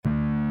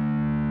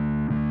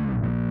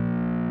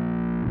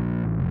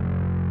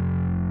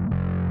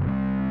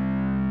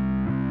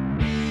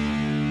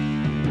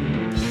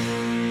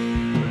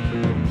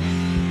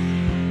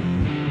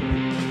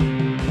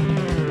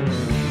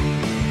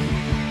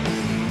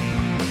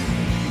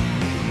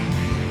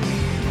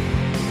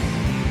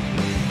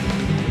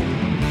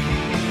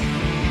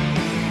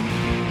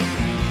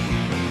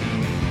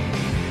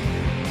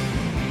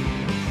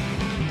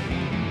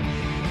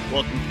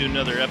to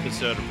another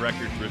episode of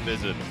Records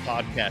Revisited, a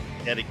podcast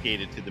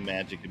dedicated to the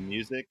magic of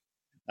music.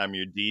 I'm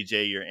your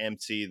DJ, your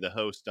MC, the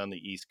host on the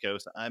East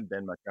Coast. I'm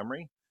Ben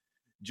Montgomery.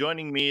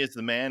 Joining me is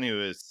the man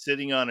who is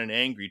sitting on an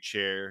angry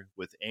chair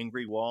with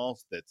angry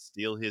walls that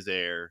steal his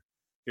air.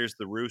 Here's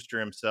the rooster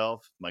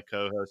himself, my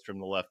co-host from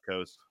the left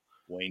coast,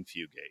 Wayne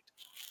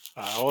Fugate.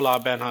 Hola,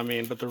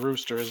 Benjamin, but the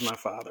rooster is my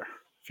father.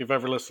 If you've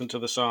ever listened to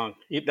the song,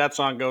 that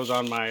song goes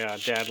on my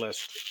dad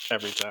list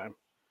every time.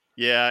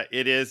 Yeah,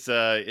 it is.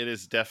 It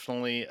is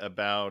definitely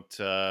about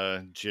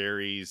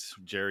Jerry's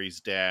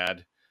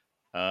dad.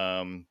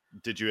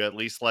 Did you at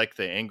least like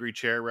the angry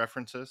chair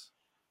references?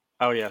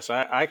 Oh yes,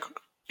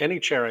 any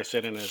chair I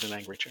sit in is an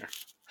angry chair.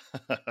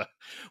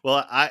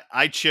 Well,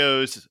 I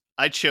chose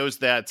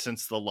that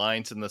since the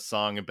lines in the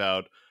song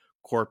about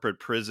corporate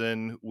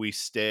prison, we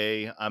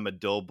stay, I'm a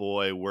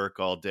doughboy, work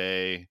all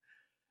day.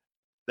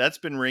 That's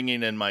been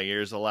ringing in my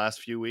ears the last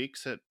few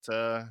weeks at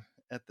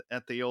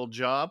the old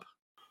job,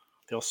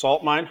 The old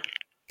salt mine.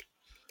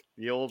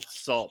 the old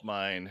salt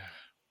mine,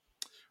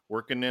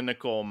 working in a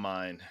coal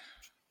mine.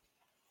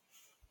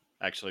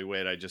 Actually,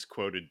 wait, I just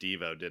quoted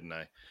Devo, didn't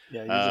I?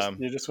 Yeah, Um,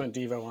 you just went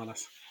Devo on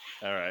us.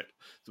 all right.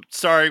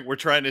 Sorry, we're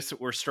trying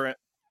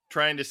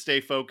to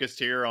stay focused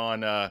here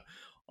on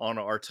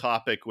our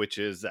topic, which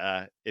is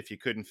if you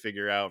couldn't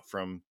figure out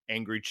from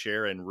Angry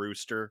Chair and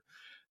Rooster.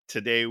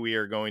 Today we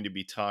are going to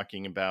be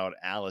talking about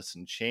Alice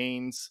in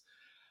Chains.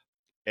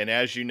 And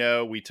as you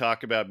know, we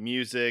talk about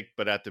music,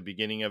 but at the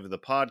beginning of the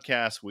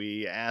podcast,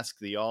 we ask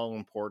the all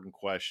important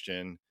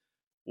question: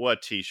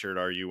 what t-shirt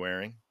are you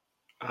wearing?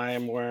 I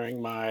am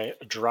wearing my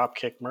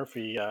Dropkick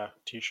Murphy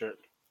t-shirt.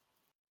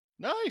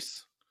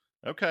 Nice.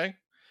 Okay.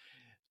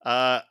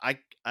 I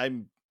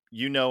I'm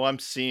I'm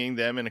seeing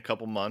them in a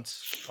couple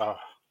months. Oh,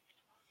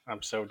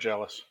 I'm so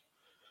jealous.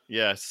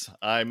 Yes,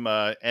 I'm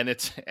and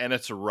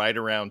it's right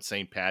around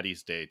St.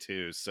 Patty's Day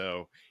too.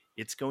 So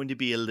it's going to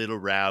be a little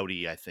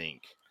rowdy, I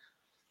think.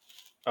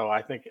 Oh,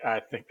 I think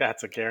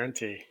that's a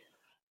guarantee.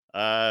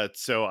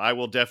 So I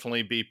will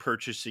definitely be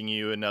purchasing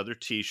you another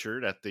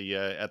t-shirt at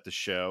the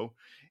show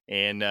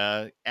and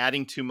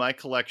adding to my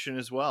collection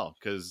as well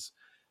cuz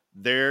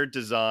their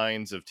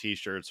designs of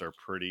t-shirts are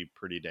pretty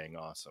dang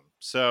awesome.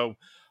 So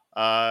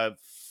uh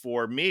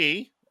for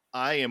me,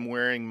 I am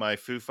wearing my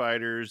Foo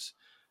Fighters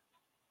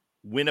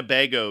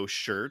Winnebago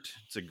shirt.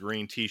 It's a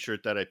green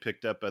t-shirt that I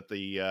picked up at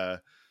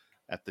the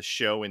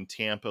show in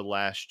Tampa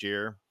last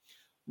year.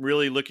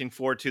 Really looking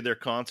forward to their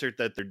concert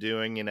that they're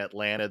doing in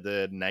Atlanta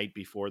the night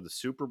before the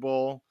Super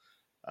Bowl.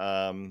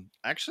 I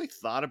actually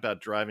thought about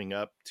driving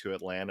up to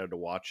Atlanta to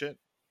watch it,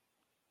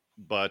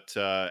 but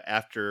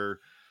after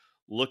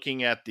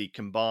looking at the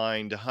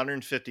combined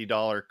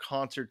 $150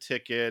 concert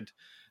ticket,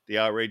 the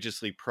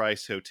outrageously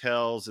priced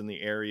hotels in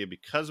the area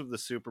because of the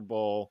Super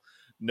Bowl,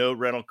 no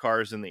rental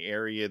cars in the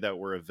area that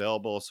were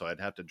available, so I'd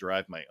have to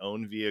drive my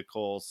own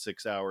vehicle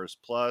 6 hours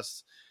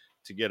plus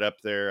to get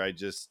up there. I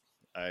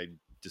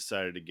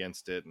decided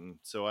against it, and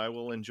so I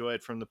will enjoy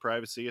it from the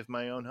privacy of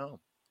my own home.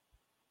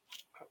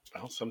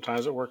 Well,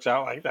 sometimes it works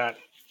out like that.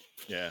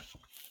 Yeah,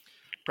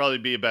 probably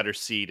be a better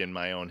seat in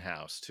my own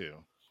house too,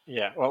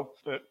 Yeah, well,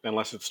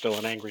 unless it's still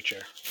an angry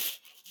chair.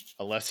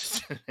 unless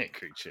it's an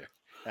angry chair.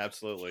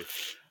 Absolutely.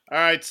 All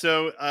right,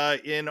 so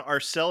in our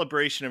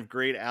celebration of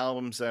great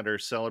albums that are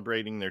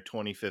celebrating their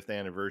 25th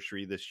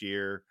anniversary this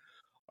year,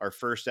 our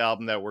first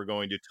album that we're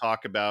going to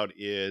talk about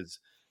is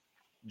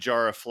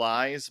Jar of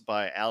Flies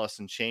by Alice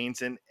in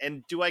Chains.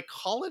 And do I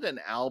call it an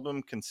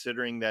album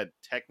considering that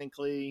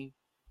technically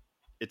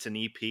it's an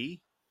EP?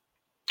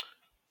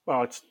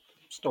 Well, it's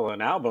still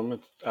an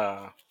album.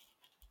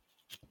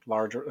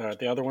 Larger.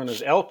 The other one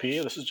is LP.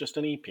 This is just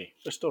an EP.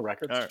 They're still All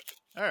records. right.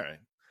 All right.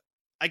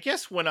 I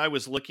guess when I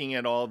was looking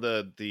at all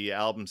the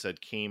albums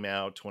that came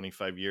out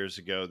 25 years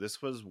ago,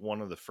 this was one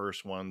of the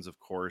first ones, of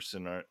course,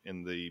 in the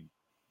in the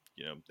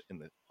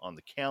on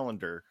the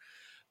calendar.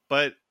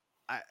 But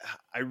I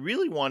I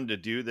really wanted to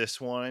do this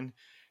one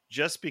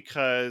just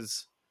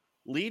because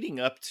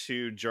leading up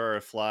to Jar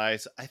of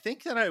Flies, I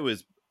think that I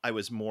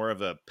was more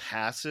of a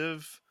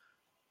passive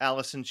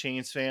Alice in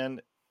Chains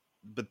fan,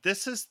 but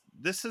this is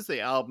the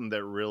album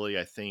that really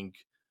I think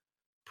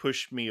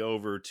pushed me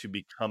over to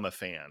become a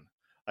fan.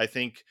 I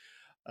think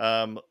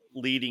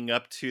leading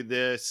up to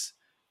this,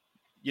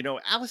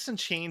 Alice in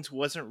Chains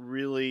wasn't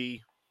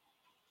really.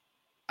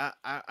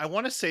 I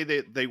want to say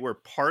that they were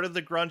part of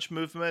the grunge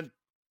movement,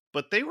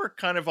 but they were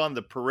kind of on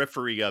the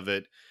periphery of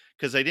it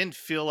because I didn't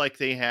feel like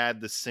they had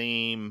the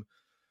same.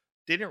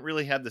 They didn't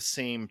really have the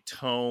same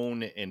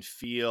tone and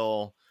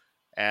feel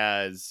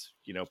as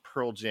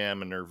Pearl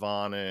Jam and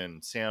Nirvana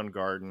and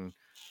Soundgarden.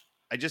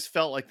 I just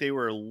felt like they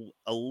were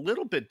a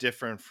little bit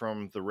different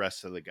from the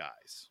rest of the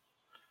guys.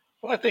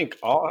 Well, I think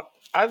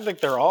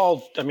they're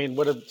all. I mean,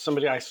 what did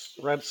somebody?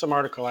 Read some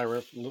article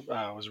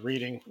was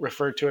reading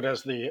referred to it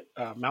as the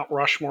Mount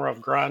Rushmore of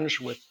grunge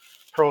with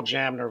Pearl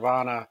Jam,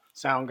 Nirvana,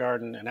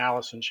 Soundgarden, and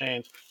Alice in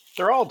Chains.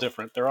 They're all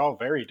different. They're all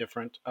very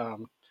different.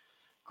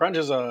 Grunge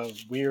is a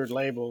weird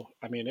label.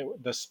 I mean,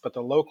 but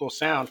the local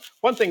sound.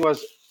 One thing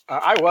was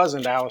I was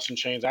into Alice in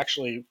Chains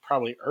actually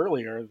probably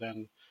earlier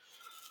than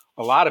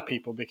a lot of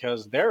people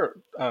because their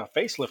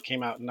facelift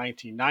came out in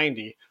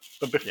 1990.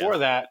 But Yeah. before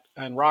that,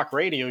 in rock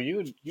radio,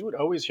 you would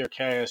always hear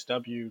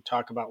KISW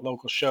talk about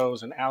local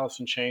shows, and Alice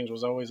in Chains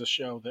was always a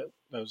show that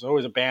there was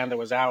always a band that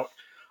was out.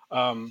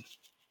 Um,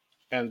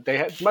 and they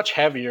had much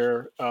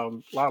heavier,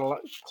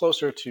 lot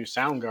closer to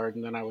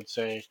Soundgarden than I would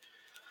say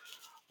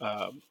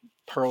uh,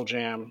 Pearl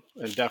Jam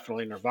and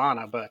definitely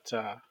Nirvana, but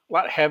a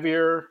lot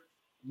heavier,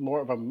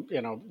 more of a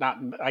not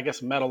I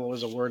guess metal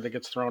is a word that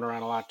gets thrown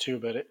around a lot too,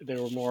 but they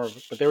were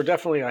but they were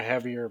definitely a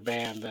heavier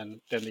band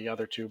than the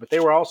other two. But they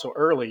were also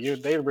early.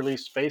 They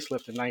released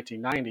Facelift in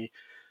 1990.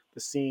 The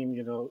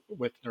scene,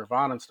 with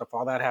Nirvana and stuff,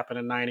 all that happened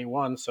in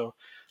 '91. So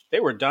they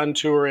were done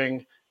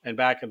touring and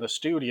back in the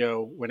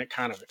studio when it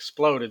kind of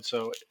exploded.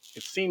 So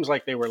it seems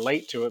like they were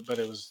late to it, but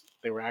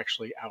they were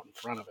actually out in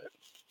front of it.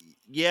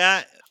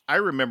 Yeah, I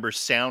remember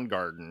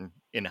Soundgarden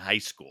in high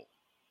school.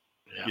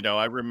 Yeah.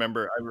 I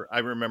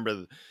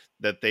remember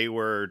that they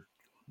were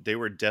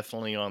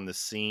definitely on the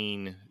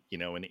scene,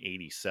 in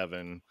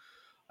 87.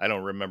 I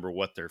don't remember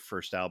what their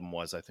first album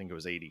was. I think it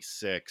was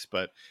 86,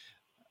 but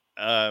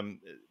um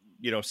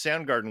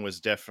Soundgarden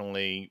was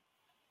definitely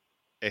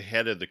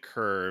ahead of the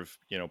curve.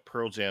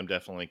 Pearl Jam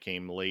definitely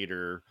came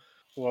later.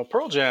 Well,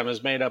 Pearl Jam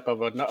is made up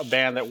of a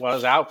band that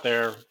was out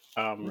there.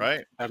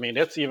 Right. I mean,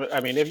 it's even. I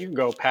mean, if you can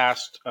go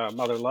past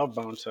Mother Love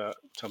Bone to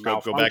Go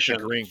back to Malfunction,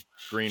 Green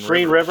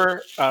Green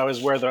River. River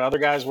is where the other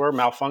guys were.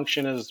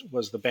 Malfunction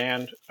was the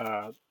band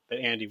that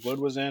Andy Wood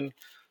was in.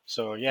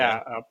 So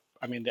Yeah. yeah,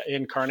 I mean, the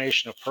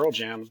incarnation of Pearl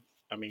Jam,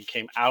 I mean,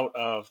 came out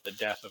of the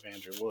death of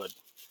Andrew Wood.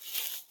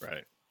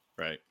 Right.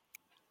 Right.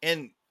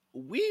 And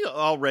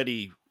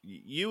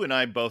you and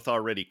I both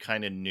already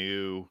kind of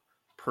knew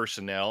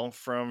personnel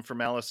from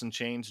Alice in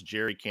Chains.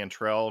 Jerry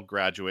Cantrell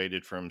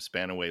graduated from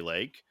Spanaway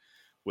Lake,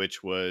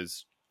 which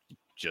was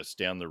just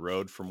down the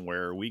road from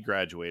where we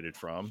graduated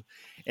from.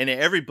 And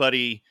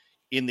everybody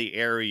in the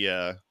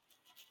area,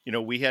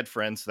 we had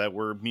friends that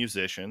were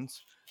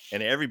musicians,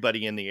 and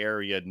everybody in the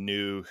area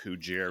knew who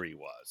Jerry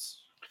was.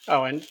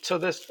 Oh, and so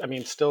this, I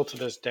mean, still to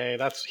this day,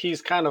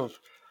 he's kind of,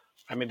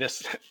 I mean,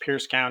 this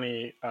Pierce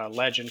County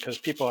legend because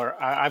people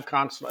are. I've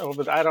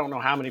constantly I don't know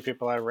how many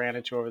people I ran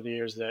into over the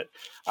years that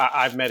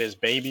I've met his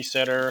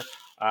babysitter.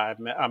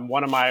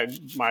 One of my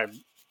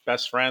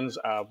best friends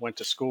went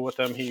to school with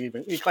him. He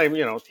claimed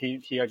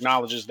he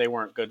acknowledges they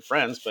weren't good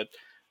friends, but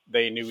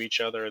they knew each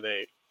other.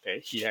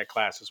 He had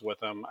classes with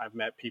them. I've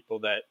met people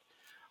that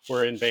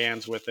were in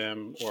bands with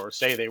him or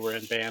say they were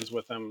in bands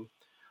with him.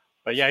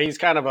 But yeah, he's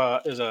kind of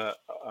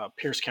a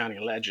Pierce County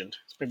legend.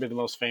 He's maybe the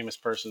most famous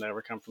person to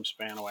ever come from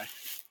Spanaway.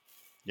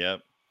 Yep.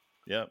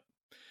 Yep.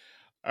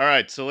 All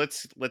right, so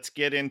let's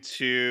get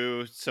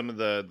into some of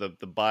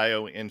the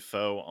bio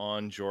info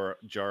on Jar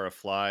of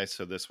Fly.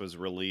 So this was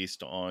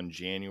released on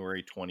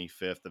January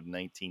 25th of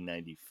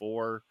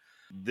 1994.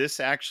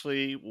 This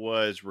actually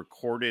was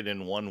recorded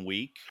in 1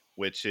 week,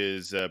 which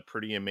is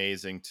pretty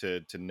amazing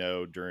to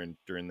know during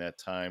that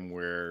time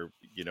where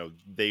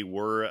they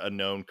were a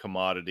known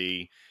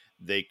commodity.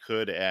 They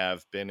could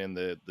have been in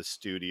the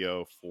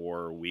studio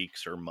for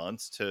weeks or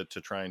months to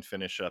try and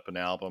finish up an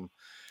album.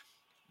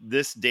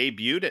 This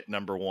debuted at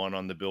number 1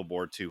 on the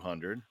Billboard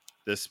 200.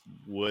 This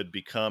would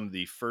become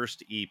the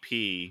first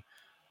EP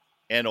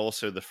and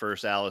also the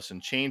first Alice in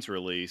Chains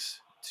release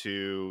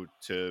to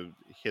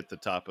hit the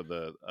top of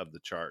the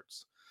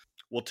charts.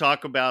 We'll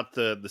talk about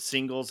the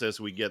singles as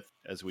we get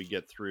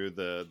through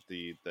the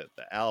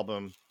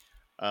album.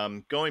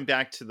 Going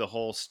back to the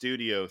whole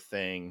studio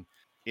thing,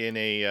 in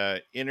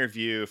a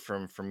interview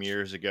from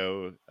years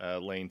ago,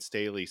 Lane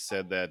Staley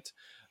said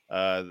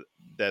uh,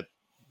 that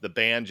the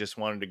band just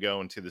wanted to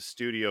go into the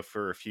studio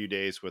for a few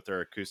days with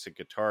their acoustic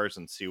guitars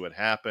and see what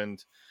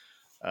happened.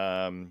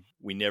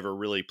 We never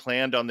really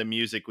planned on the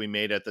music we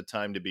made at the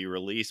time to be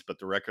released, but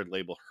the record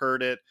label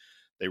heard it.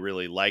 They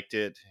really liked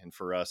it. And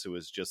for us, it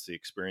was just the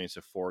experience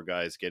of 4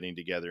 guys getting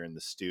together in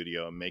the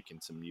studio and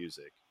making some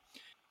music.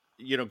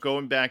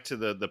 Going back to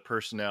the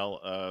personnel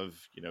of,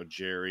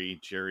 Jerry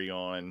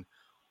on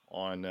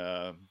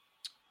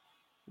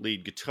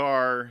lead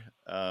guitar,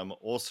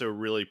 also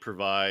really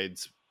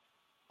provides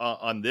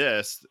on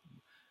this,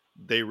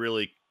 they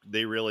really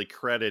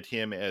credit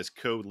him as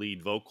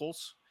co-lead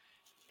vocals.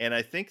 And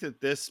I think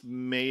that this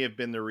may have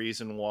been the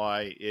reason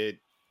why it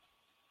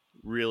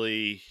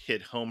really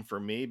hit home for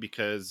me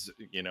because,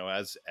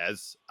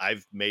 as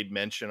I've made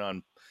mention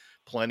on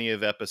plenty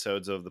of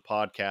episodes of the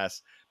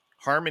podcast,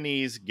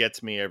 harmonies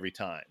gets me every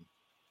time.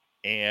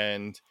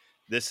 And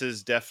this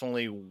is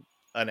definitely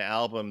an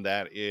album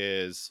that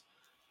is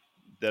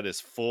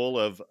full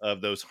of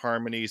those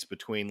harmonies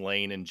between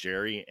Lane and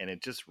Jerry, and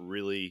it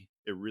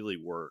really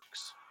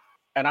works.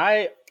 And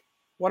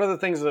one of the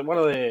things that one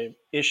of the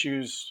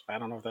issues, I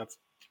don't know if that's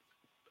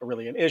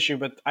really an issue,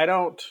 but I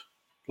don't.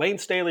 Lane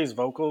Staley's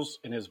vocals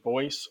and his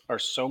voice are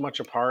so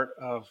much a part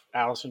of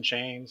Alice in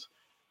Chains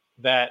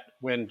that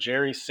when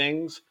Jerry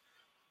sings,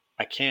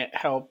 I can't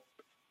help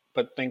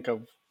but think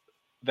of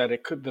that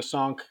it could, the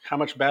song, how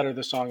much better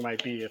the song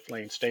might be if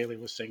Lane Staley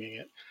was singing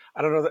it.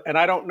 I don't know, and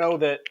I don't know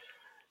that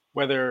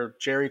whether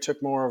Jerry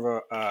took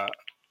more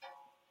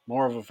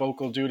of a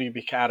vocal duty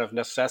out of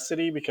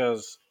necessity,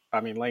 because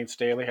I mean Lane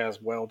Staley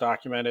has well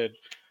documented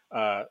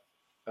uh,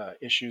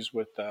 issues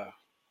with the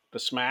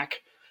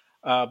smack,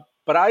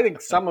 but I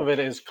think some of it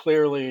is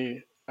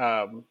clearly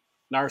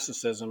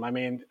narcissism. I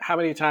mean, how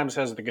many times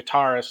has the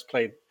guitarist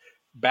played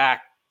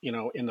back,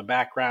 in the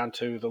background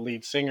to the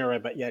lead singer,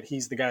 but yet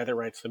he's the guy that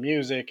writes the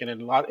music, and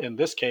in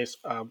this case,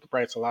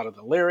 writes a lot of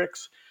the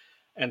lyrics,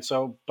 and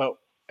so, but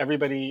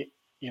everybody,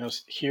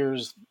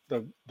 hears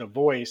the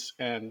voice,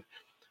 and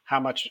how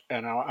much,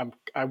 and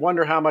I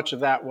wonder how much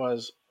of that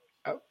was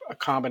a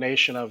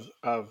combination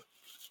of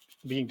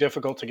being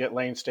difficult to get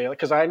Lane Staley,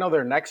 because I know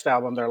their last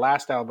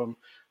album,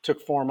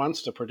 took 4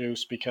 months to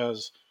produce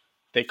because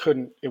they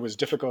couldn't. It was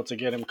difficult to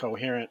get him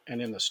coherent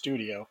and in the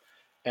studio,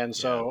 and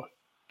so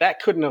that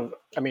couldn't have.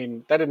 I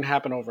mean, that didn't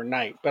happen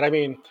overnight. But I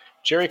mean,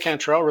 Jerry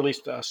Cantrell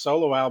released a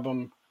solo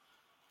album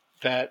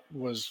that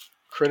was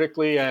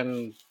critically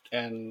and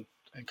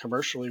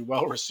commercially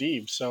well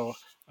received. So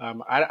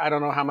I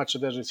don't know how much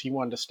of this is he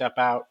wanted to step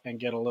out and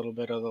get a little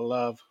bit of the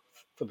love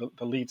for the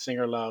lead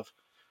singer love,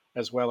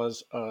 as well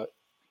as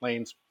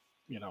Lane's,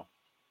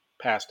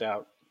 passed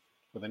out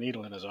with a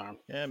needle in his arm.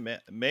 Yeah,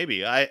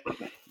 maybe. I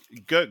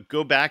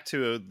go back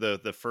to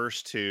the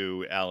first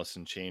two Alice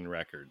in Chain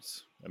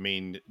records. I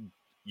mean,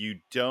 you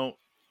don't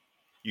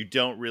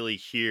really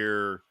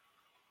hear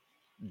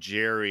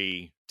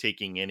Jerry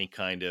taking any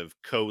kind of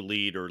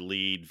co-lead or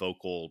lead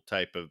vocal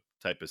type of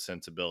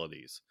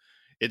sensibilities.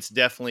 It's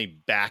definitely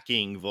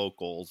backing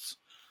vocals,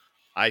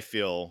 I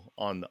feel,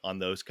 on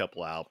those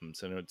couple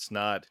albums, and it's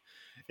not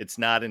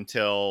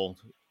until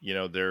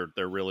they're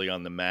really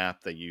on the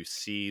map that you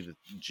see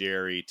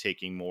Jerry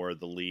taking more of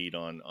the lead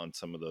on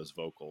some of those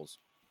vocals.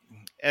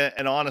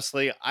 And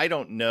honestly, I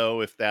don't know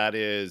if that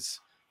is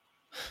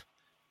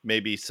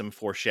maybe some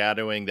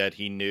foreshadowing that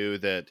he knew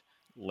that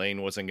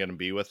Lane wasn't going to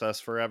be with us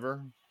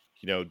forever.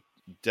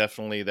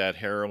 Definitely that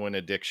heroin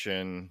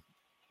addiction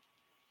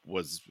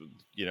was,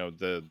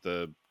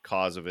 the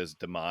cause of his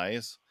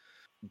demise.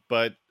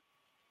 But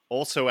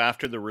also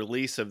after the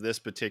release of this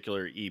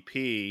particular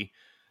EP,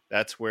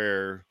 that's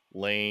where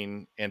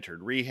Lane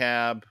entered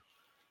rehab.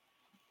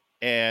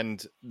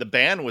 And the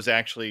band was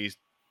actually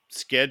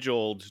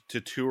scheduled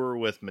to tour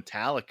with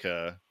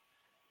Metallica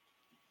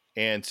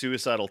and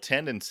Suicidal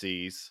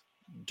Tendencies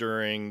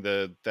during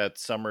that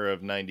summer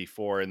of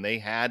 '94, and they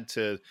had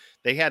to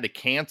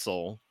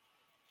cancel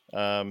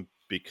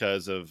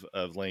because of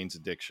Lane's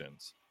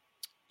addictions.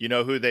 You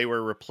know who they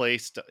were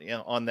replaced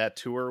on that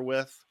tour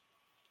with?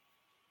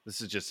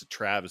 This is just a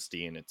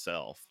travesty in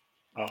itself.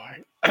 Oh,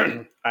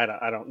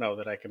 I don't know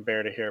that I can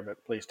bear to hear,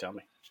 but please tell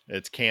me.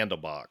 It's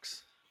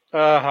Candlebox.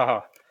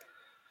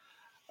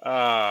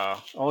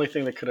 Only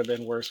thing that could have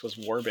been worse was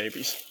War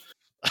Babies.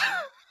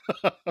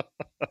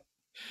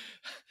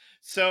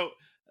 So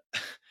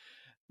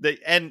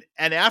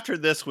after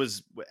this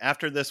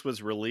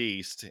was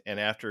released, and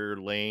after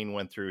Lane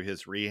went through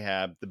his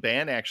rehab, the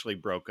band actually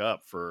broke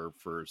up for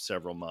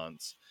several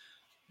months.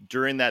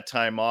 During that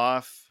time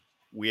off,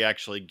 we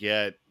actually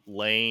get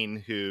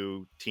Lane,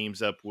 who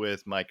teams up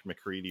with Mike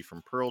McCready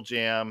from Pearl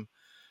Jam,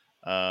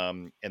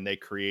 and they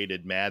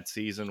created Mad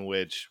Season,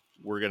 which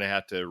we're going to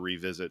have to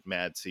revisit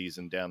Mad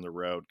Season down the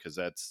road, because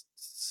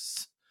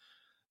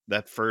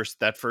that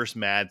first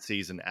Mad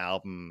Season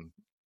album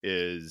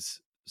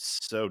is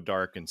so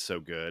dark and so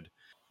good.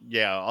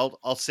 Yeah,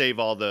 I'll save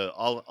all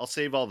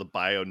the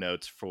bio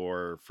notes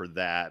for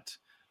that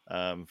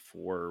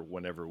for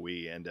whenever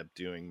we end up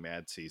doing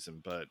Mad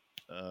Season. But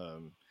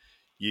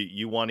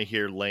you want to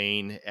hear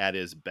Lane at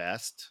his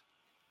best,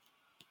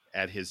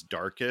 at his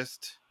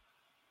darkest.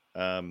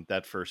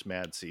 That first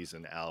Mad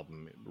Season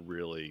album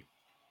really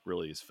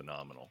is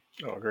phenomenal.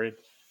 Oh, agreed.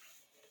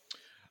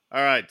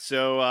 All right,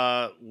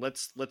 so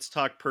let's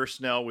talk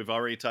personnel. We've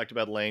already talked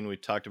about Lane.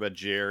 We've talked about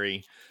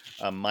Jerry.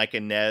 Mike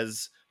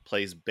Inez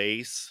plays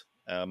bass.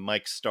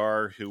 Mike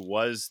Starr, who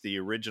was the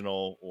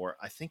original, or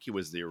I think he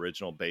was the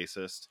original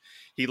bassist,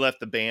 he left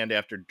the band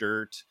after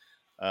Dirt,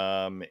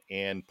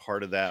 and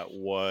part of that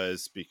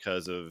was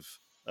because of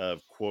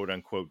quote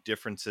unquote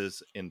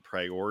differences in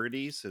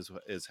priorities,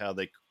 is how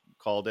they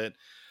called it.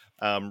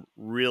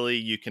 Really,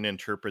 you can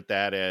interpret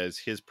that as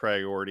his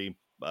priority.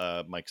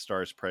 Mike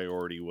Starr's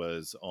priority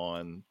was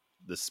on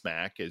the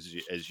smack,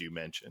 as you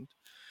mentioned,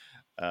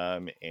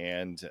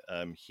 and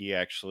he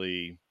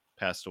actually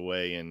passed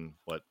away in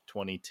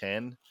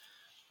 2010,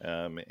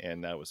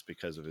 and that was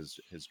because of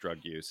his drug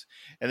use.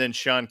 And then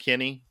Sean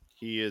Kinney,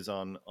 he is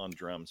on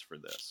drums for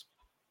this.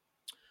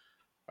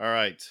 All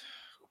right,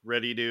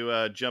 ready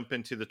to jump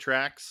into the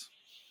tracks?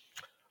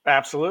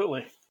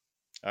 Absolutely.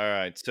 All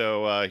right,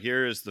 so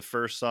here is the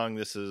first song.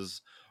 This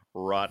is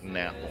Rotten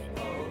Apple.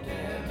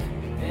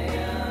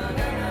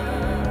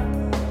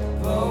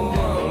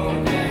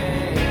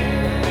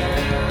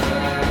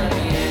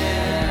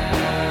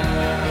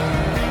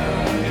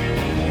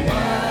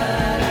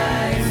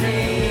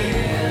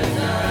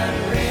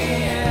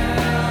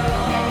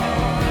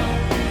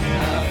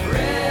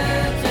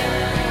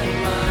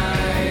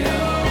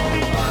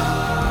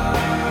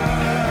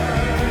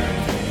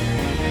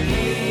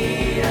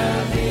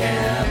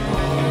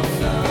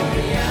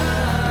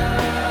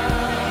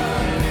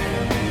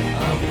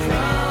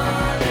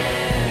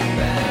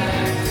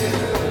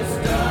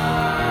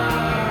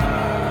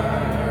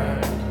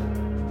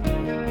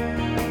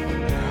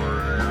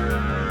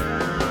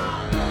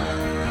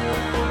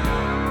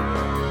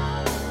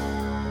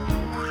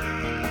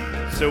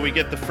 So we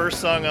get the first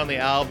song on the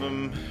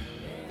album,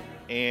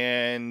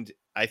 and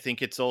I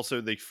think it's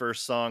also the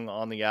first song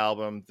on the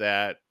album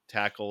that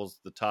tackles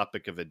the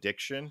topic of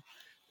addiction.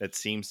 That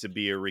seems to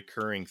be a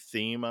recurring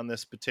theme on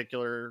this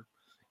particular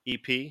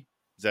EP. Is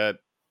that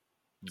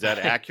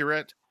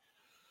accurate?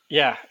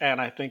 Yeah, and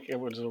I think it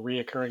was a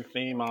reoccurring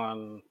theme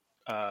on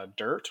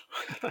Dirt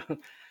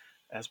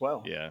as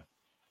well. Yeah.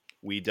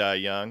 We Die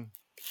Young.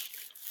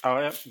 Oh,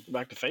 yeah,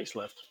 back to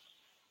Facelift.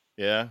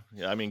 Yeah,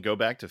 I mean, go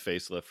back to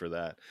Facelift for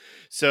that.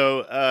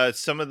 So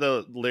some of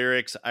the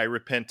lyrics: I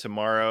repent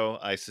tomorrow,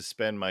 I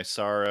suspend my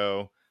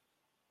sorrow.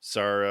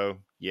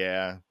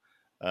 Yeah.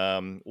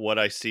 What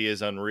I see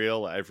is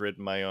unreal. I've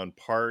written my own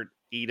part.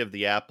 Eat of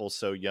the apple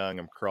so young,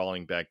 I'm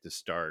crawling back to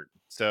start.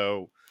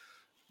 So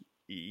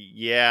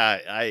yeah,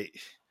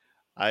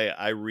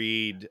 I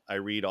read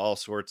all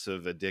sorts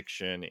of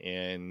addiction,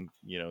 and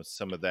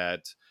some of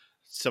that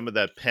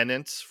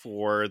penance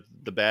for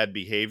the bad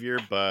behavior,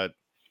 but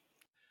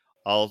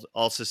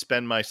I'll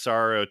suspend my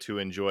sorrow to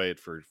enjoy it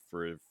for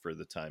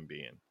the time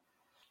being.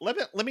 Let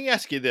me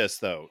ask you this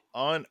though.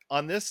 On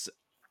this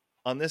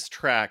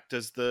track,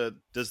 does the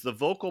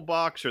vocal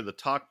box or the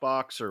talk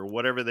box or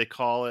whatever they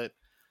call it,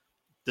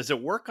 does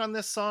it work on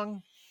this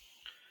song?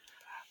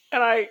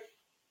 And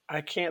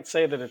I can't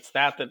say that it's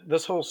that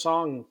this whole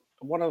song,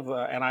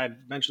 and I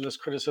mentioned this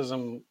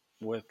criticism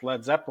with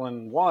Led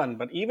Zeppelin 1,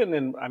 but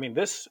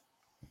this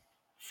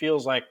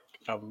feels like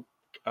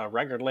a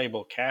record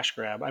label cash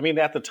grab. I mean,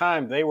 at the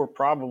time they were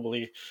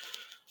probably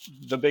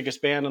the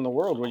biggest band in the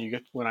world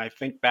when I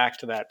think back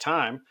to that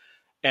time.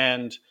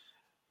 And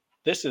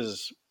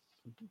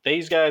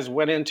these guys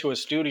went into a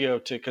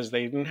studio because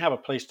they didn't have a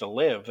place to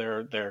live.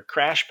 Their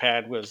crash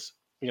pad was,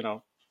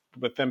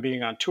 with them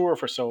being on tour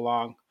for so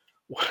long,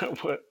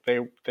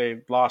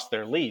 they lost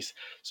their lease,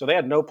 so they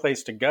had no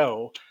place to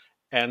go,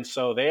 and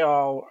so they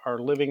all are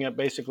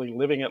basically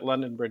living at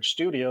London Bridge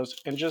Studios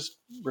and just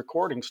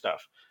recording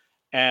stuff.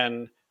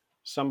 And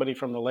somebody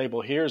from the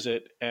label hears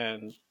it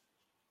and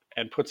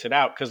puts it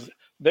out, because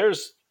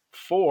there's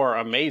 4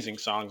 amazing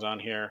songs on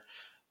here.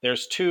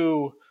 There's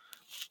 2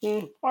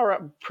 all right,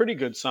 pretty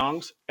good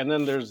songs, and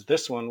then there's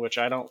this one, which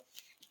I don't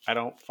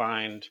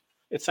find.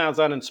 It sounds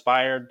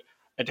uninspired.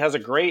 It has a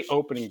great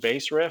opening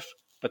bass riff,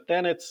 but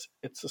then it's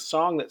a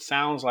song that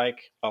sounds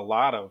like a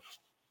lot of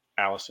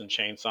Alice in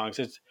Chains songs.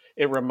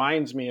 It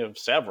reminds me of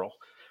several,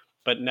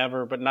 but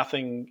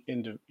nothing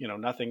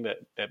nothing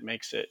that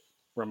makes it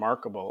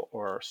remarkable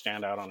or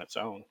stand out on its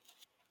own.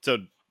 So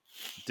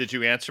did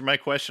you answer my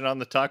question on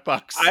the talk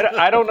box?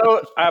 I don't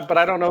know, but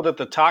I don't know that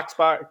the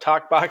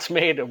talk box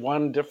made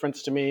one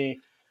difference to me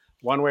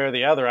one way or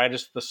the other.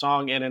 The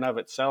song in and of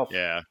itself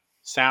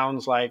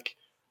sounds like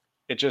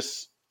it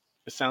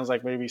sounds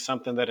like maybe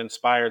something that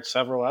inspired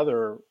several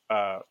other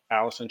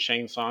Alice in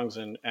Chains songs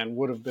and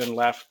would have been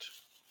left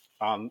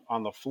on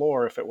the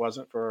floor if it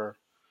wasn't for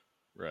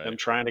them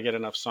trying to get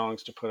enough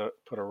songs to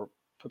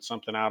put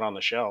something out on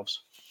the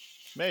shelves.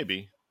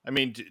 Maybe. I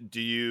mean, do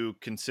you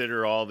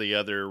consider all the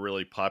other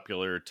really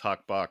popular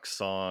talk box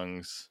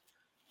songs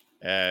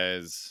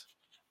as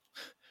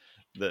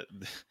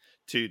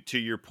to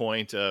your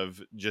point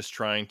of just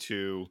trying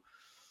to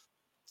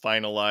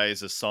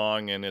finalize a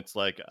song, and it's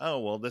like, oh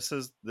well, this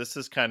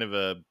is kind of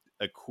a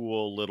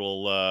cool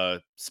little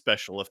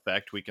special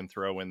effect we can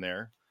throw in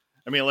there?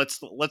 I mean,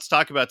 let's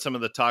talk about some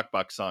of the talk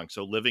box songs.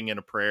 So Living in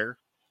a Prayer.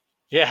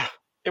 Yeah,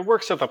 it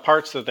works at the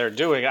parts that they're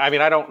doing. I mean,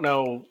 I don't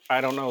know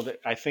that.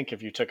 I think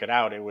if you took it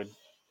out, it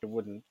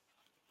wouldn't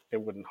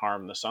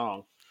harm the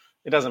song.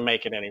 It doesn't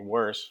make it any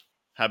worse.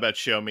 How about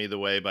Show Me the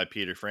Way by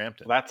Peter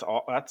Frampton? That's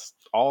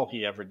all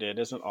he ever did.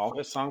 Isn't all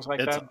his songs like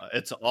that?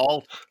 It's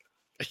all.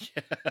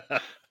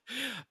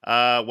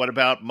 What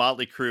about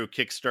Motley Crue,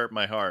 Kickstart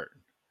My Heart?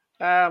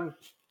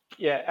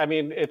 Yeah, I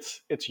mean,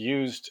 it's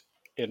used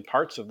in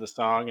parts of the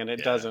song, and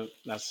it doesn't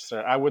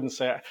necessarily. I wouldn't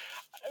say.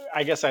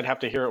 I guess I'd have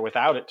to hear it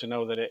without it to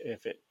know that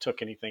if it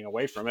took anything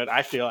away from it.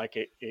 I feel like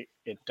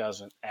it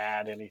doesn't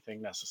add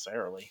anything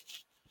necessarily.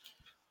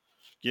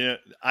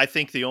 I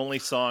think the only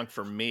song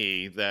for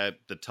me that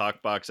the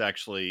talk box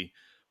actually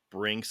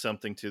brings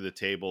something to the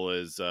table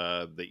is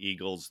the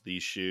Eagles'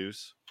 These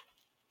Shoes.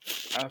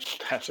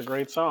 That's a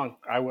great song.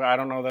 I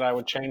don't know that I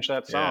would change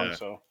that song. Yeah.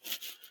 So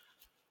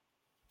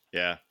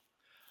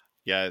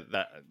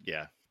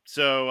yeah.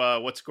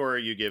 So what score are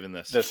you giving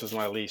this? This is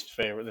my least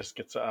favorite. This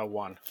gets a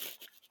 1.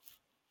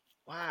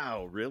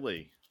 Wow,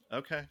 really?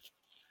 Okay.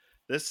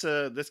 This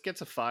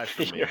gets a 5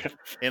 for me.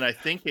 And I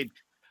think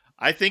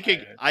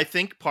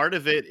part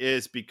of it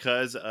is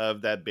because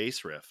of that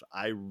bass riff.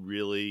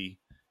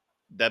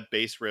 That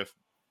bass riff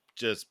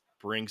just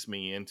brings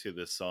me into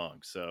this song.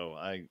 So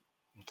I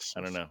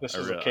don't know. This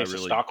is a case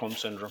of Stockholm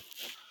syndrome.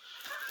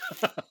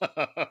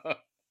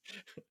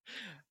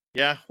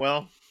 Yeah,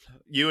 well,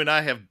 you and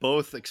I have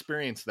both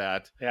experienced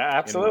that. Yeah,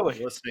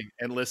 absolutely.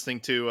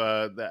 Listening to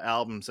the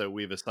albums that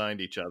we've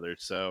assigned each other.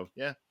 So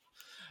yeah.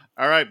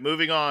 All right,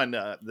 moving on.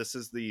 This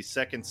is the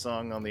second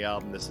song on the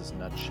album. This is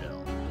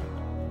Nutshell.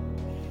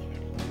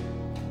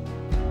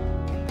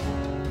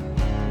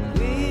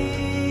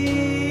 We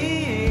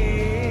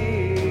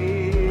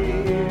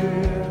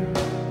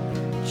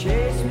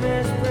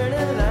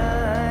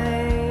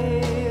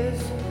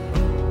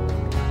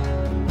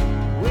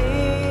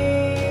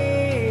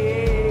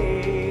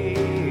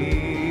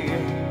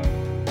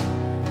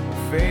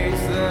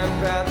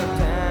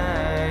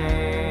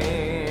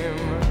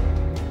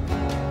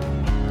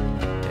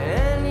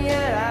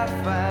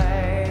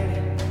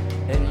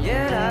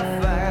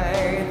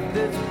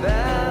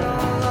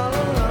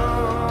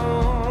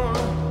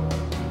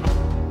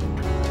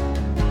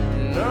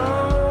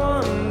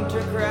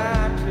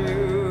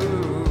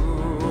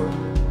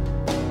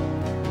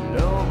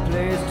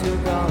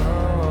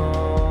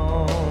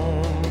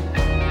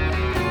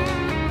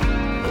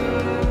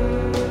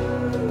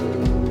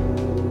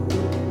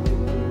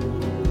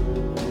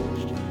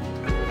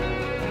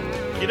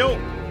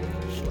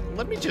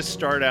Let me just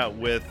start out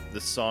with the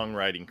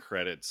songwriting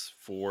credits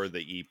for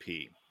the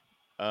EP.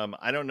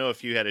 I don't know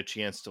if you had a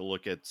chance to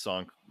look at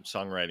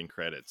songwriting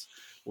credits.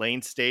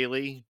 Lane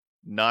Staley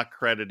not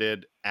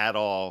credited at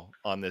all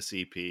on this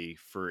EP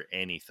for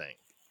anything.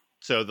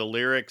 So the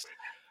lyrics,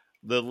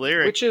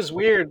 Which is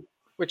weird.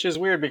 Which is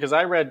weird because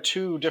I read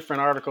two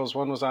different articles.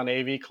 One was on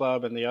AV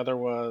Club, and the other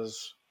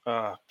was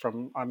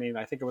from. I mean,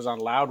 I think it was on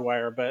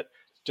Loudwire, but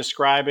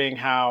describing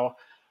how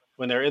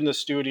when they're in the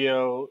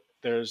studio,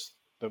 there's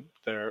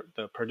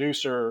the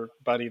producer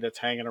buddy that's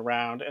hanging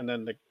around, and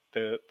then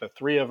the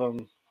three of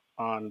them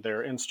on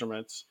their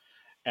instruments,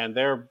 and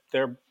they're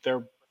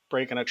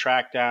breaking a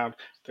track down.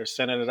 They're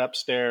sending it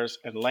upstairs,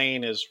 and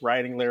Lane is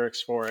writing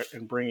lyrics for it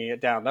and bringing it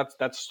down.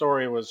 That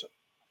story was.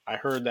 I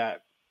heard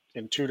that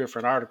in two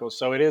different articles.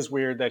 So it is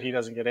weird that he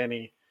doesn't get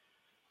any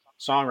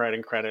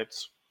songwriting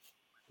credits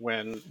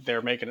when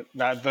they're making it.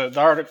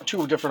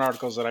 Two different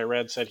articles that I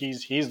read said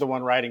he's the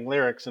one writing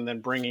lyrics and then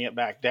bringing it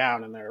back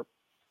down, and they're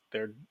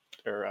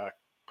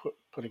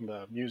putting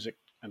the music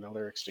and the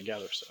lyrics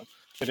together. So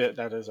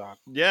that is odd.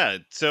 yeah.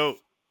 So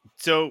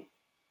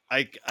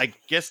I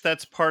guess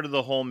that's part of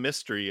the whole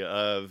mystery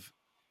of,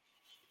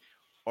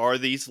 are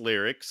these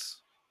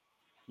lyrics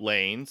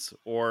Lane's,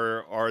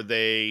 or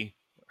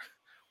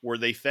were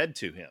they fed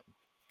to him?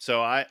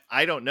 So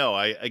I don't know.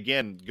 I,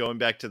 again, going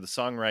back to the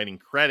songwriting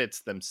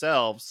credits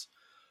themselves,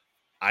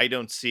 I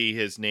don't see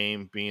his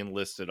name being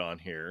listed on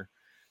here.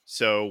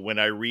 So when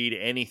I read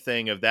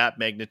anything of that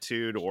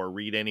magnitude, or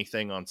read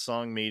anything on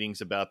song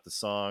meetings about the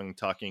song,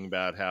 talking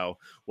about how,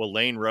 well,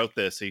 Lane wrote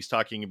this, he's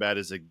talking about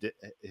his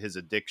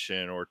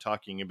addiction, or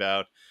talking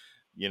about,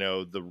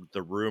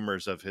 the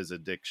rumors of his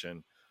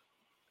addiction.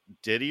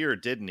 Did he or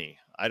didn't he?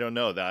 I don't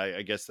know.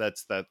 I guess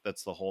that's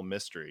the whole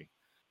mystery.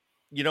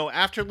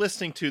 After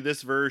listening to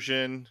this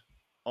version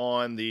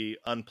on the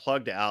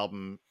Unplugged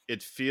album,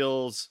 it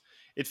feels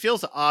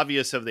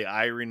obvious of the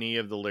irony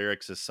of the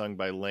lyrics as sung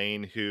by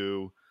Lane,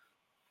 who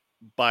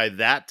by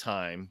that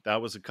time,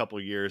 that was a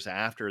couple years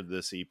after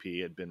this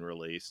EP had been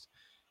released,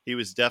 he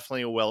was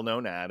definitely a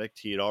well-known addict.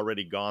 He had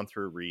already gone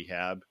through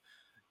rehab.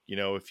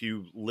 If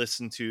you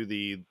listen to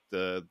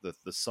the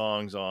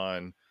songs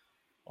on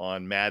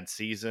Mad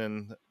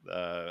Season,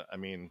 I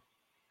mean,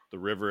 The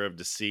River of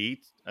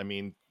Deceit, I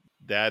mean,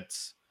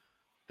 that's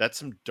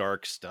some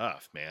dark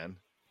stuff, man.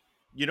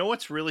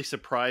 What's really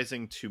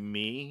surprising to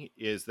me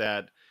is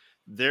that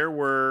there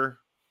were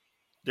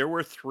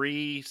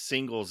three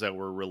singles that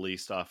were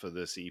released off of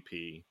this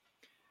EP.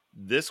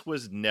 This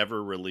was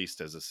never released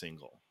as a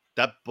single.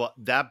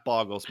 That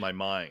boggles my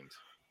mind.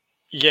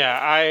 Yeah,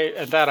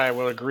 I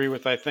will agree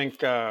with. I think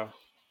that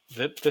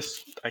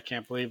this I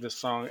can't believe this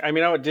song. I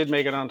mean, it did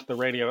make it onto the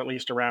radio at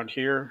least around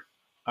here,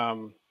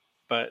 um,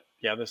 but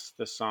yeah, this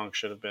song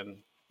should have been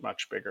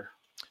much bigger.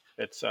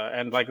 It's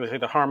and like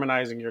the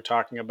harmonizing you're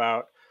talking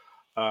about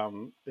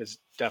is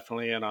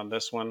definitely in on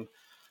this one.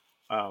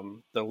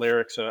 The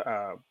lyrics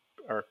are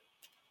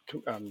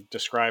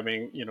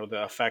describing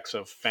the effects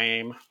of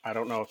fame. I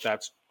don't know if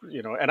that's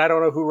and I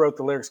don't know who wrote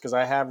the lyrics because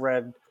I have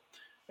read,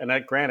 and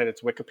that granted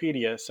it's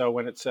Wikipedia. So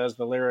when it says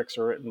the lyrics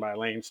are written by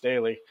Lane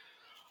Staley,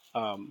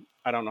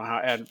 I don't know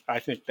how. And I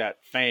think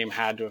that fame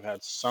had to have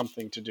had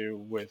something to do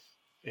with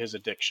his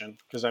addiction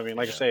because I mean,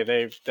 like I Yeah. say,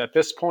 they've at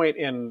this point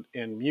in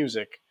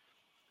music,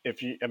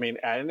 if you, I mean,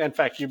 and in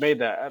fact, you made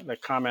the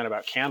comment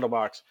about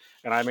Candlebox,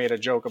 and I made a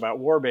joke about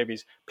War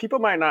Babies. People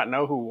might not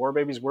know who War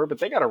Babies were, but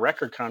they got a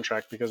record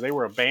contract because they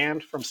were a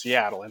band from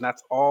Seattle, and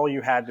that's all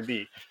you had to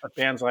be.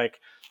 Bands like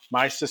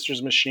My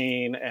Sister's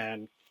Machine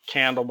and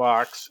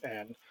Candlebox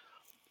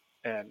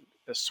and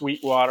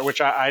Sweetwater,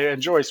 which I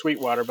enjoy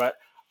Sweetwater, but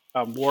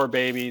War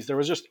Babies. There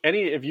was just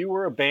if you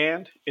were a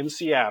band in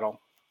Seattle,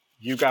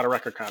 you got a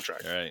record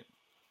contract, All right.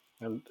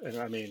 and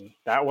I mean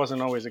that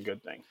wasn't always a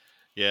good thing.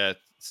 Yeah.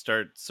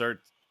 Start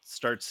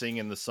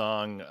singing the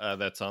song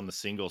that's on the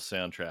single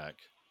soundtrack.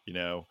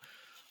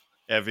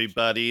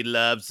 Everybody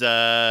loves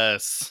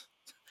us.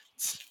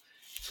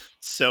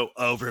 So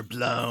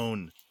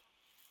overblown.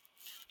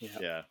 Yeah.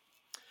 Yeah.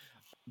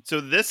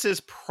 So this is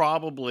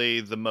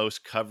probably the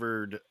most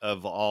covered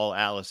of all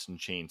Alice in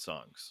Chains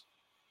songs.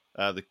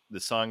 The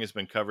song has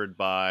been covered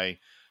by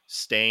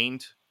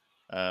Stained.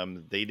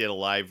 They did a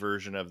live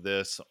version of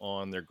this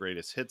on their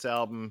Greatest Hits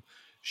album.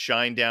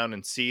 Shinedown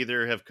and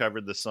Seether have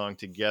covered the song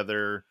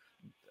together.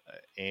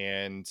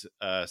 And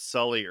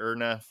Sully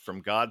Erna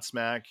from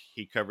Godsmack,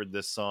 he covered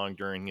this song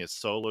during his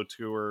solo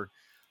tour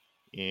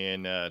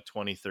in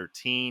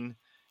 2013.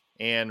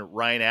 And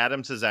Ryan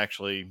Adams has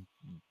actually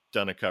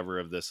done a cover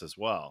of this as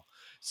well.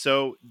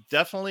 So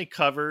definitely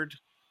covered.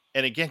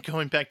 And again,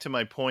 going back to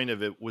my point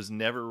of it was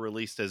never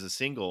released as a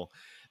single,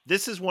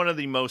 this is one of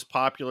the most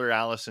popular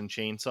Alice in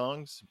Chains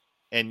songs,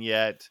 and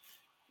yet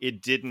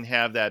it didn't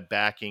have that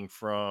backing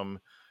from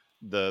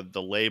the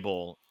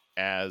label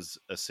as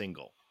a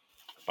single.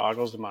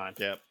 Boggles the mind.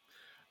 Yep.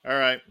 All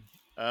right.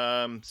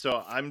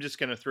 So I'm just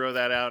gonna throw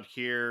that out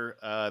here.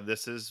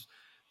 This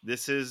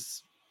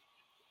is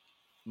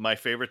my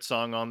favorite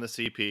song on the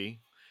CP.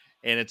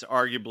 and it's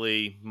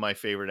arguably my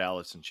favorite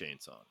Alice in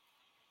Chains song.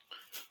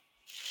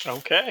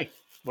 Okay.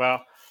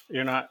 Well,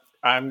 you're not.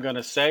 I'm going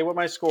to say what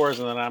my score is,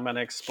 and then I'm going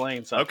to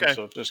explain something. Okay.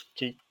 So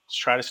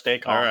try to stay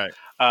All calm.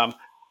 right.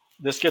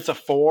 This gets a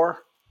 4.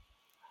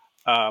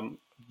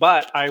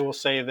 But I will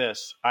say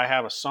this: I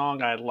have a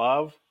song I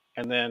love,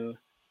 and then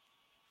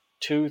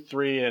 2,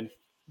 3, and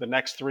the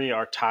next 3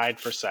 are tied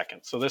for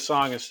second. So this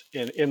song is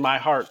in my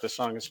heart. This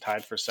song is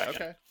tied for second.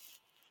 Okay.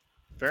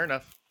 Fair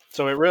enough.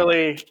 So it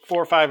really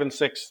 4, 5, and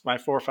 6. My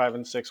 4, 5,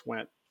 and 6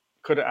 went.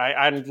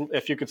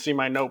 If you could see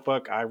my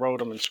notebook, I wrote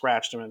them and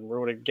scratched them and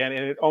wrote it again.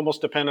 And it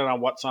almost depended on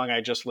what song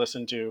I just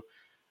listened to,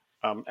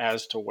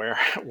 as to where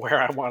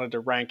where I wanted to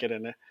rank it.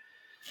 And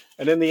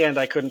in the end,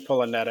 I couldn't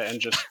pull a Netta and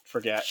just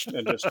forget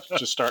and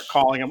just start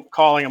calling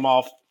them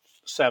all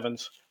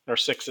 7s or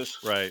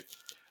 6s. Right.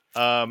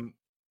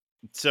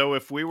 So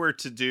if we were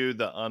to do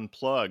the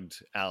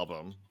Unplugged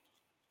album,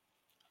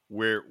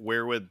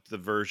 where would the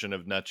version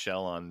of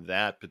Nutshell on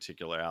that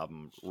particular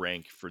album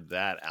rank for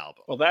that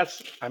album? Well,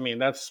 that's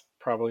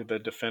probably the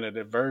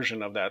definitive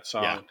version of that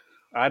song. Yeah.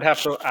 I'd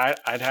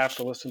have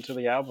to listen to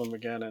the album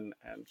again, and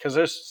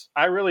because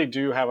I really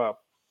do have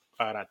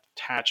an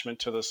attachment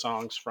to the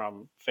songs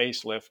from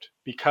Facelift,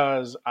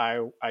 because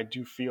I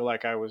do feel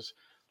like I was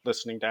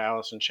listening to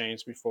Alice in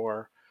Chains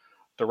before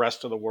the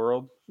rest of the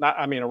world.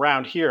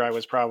 Around here I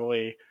was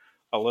probably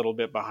a little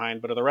bit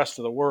behind, but the rest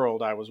of the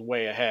world I was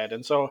way ahead.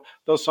 And so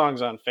those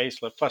songs on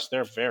Facelift, plus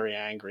they're very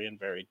angry and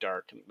very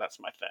dark, and that's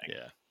my thing.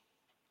 Yeah.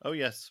 Oh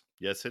yes,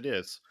 yes it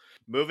is.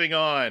 Moving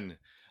on.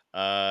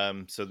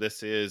 So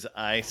this is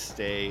I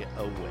Stay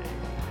Away.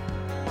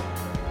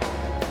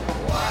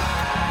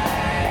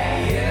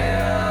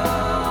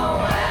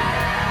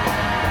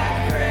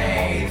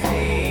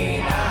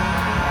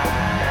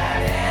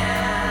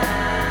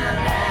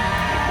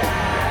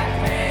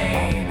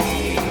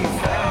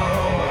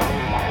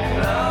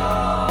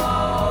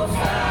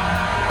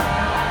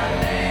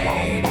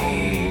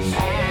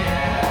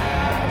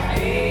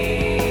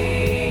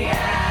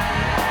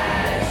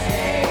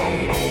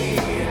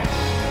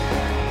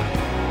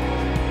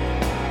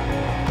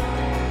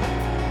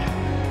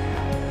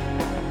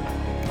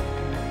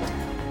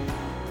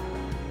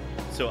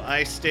 So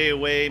I Stay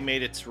Away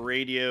made its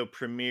radio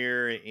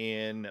premiere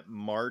in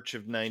March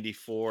of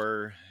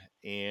 94,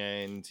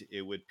 and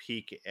it would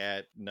peak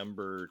at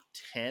number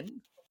 10.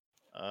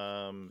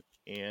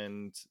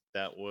 And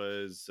that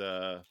was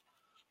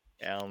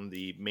on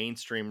the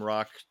mainstream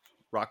rock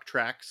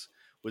tracks,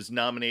 was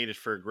nominated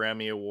for a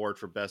Grammy Award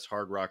for Best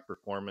Hard Rock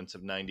Performance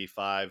of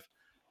 95.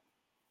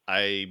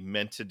 I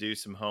meant to do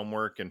some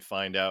homework and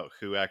find out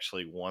who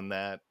actually won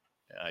that.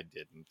 I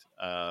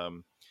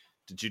didn't.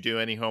 Did you do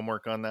any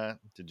homework on that?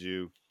 Did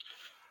you?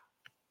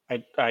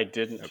 I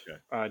didn't. Okay.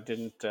 I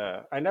didn't.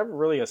 I never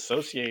really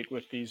associate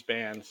with these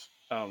bands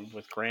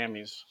with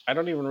Grammys. I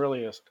don't even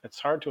really. It's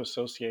hard to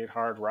associate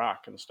hard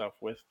rock and stuff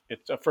with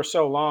it. For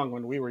so long,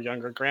 when we were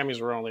younger, Grammys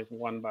were only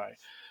won by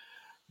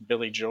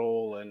Billy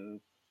Joel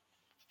and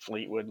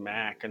Fleetwood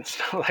Mac and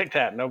stuff like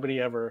that. Nobody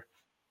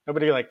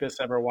like this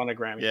ever won a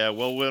Grammy. Yeah.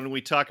 Well, when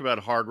we talk about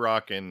hard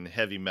rock and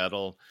heavy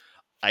metal,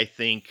 I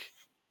think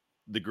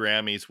the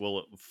Grammys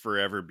will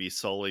forever be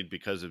sullied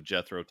because of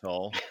Jethro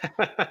Tull.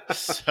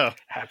 So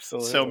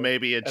absolutely. So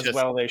maybe it as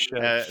well they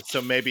should. So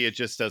maybe it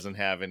just doesn't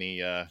have any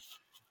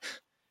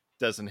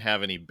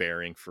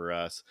bearing for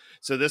us.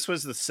 So this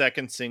was the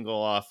second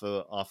single off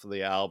of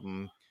the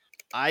album.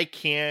 I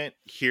can't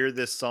hear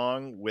this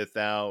song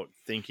without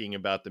thinking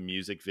about the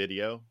music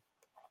video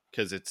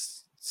because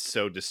it's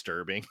so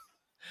disturbing.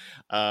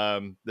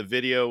 The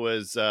video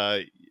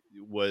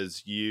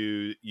was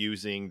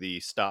using the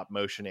stop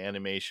motion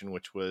animation,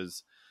 which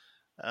was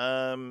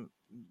about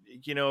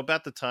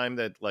the time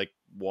that like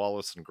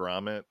Wallace and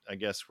Gromit, I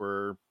guess,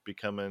 were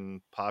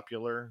becoming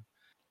popular.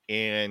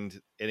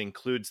 And it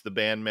includes the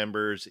band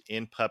members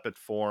in puppet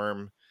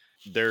form.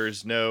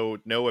 There's no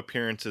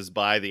appearances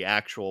by the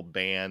actual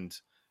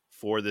band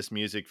for this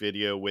music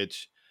video,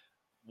 which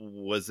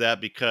was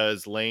that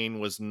because Lane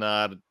was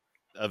not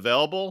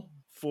available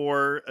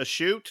for a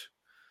shoot.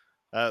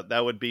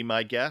 That would be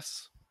my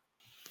guess.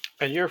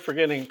 And you're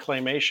forgetting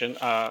Claymation,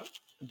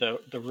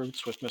 the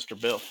roots with Mr.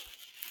 Bill.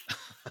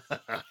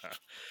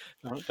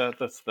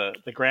 That's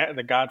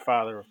the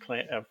godfather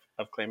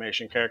of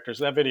Claymation characters.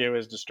 That video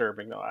is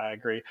disturbing, though. I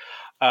agree.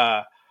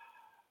 I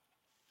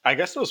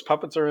guess those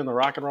puppets are in the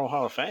Rock and Roll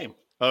Hall of Fame.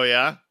 Oh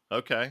yeah,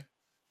 okay.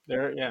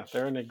 They're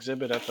an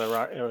exhibit at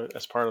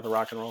as part of the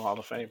Rock and Roll Hall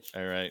of Fame.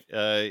 All right.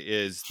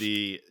 Is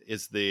the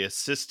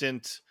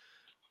assistant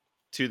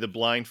to the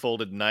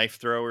blindfolded knife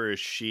thrower, is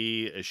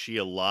she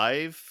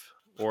alive?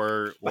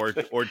 Or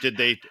did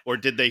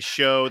they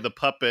show the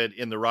puppet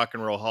in the Rock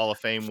and Roll Hall of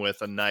Fame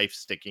with a knife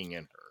sticking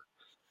in her?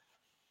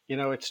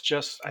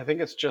 I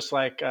think it's just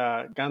like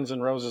Guns N'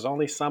 Roses.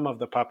 Only some of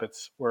the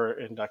puppets were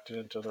inducted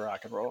into the Rock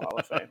and Roll Hall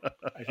of Fame.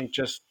 I think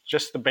just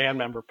the band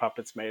member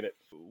puppets made it.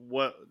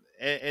 What?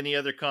 Any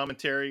other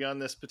commentary on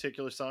this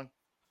particular song?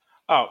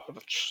 Oh,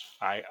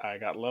 I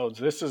got loads.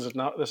 This is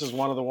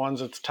one of the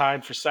ones that's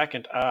tied for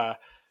second.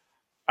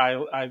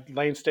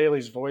 Lane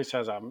Staley's voice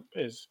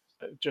is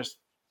just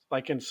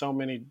like in so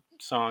many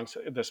songs,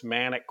 this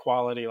manic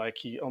quality, like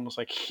he almost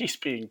like he's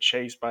being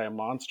chased by a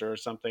monster or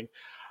something.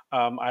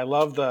 I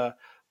love the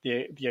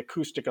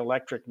acoustic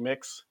electric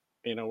mix,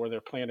 where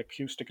they're playing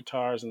acoustic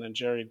guitars and then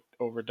Jerry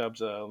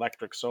overdubs an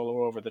electric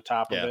solo over the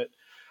top of Yeah. it.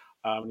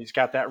 He's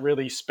got that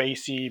really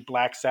spacey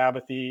Black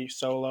Sabbathy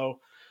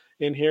solo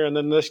in here, and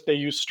then they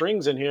use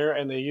strings in here,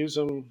 and they use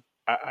them.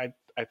 I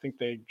think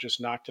they just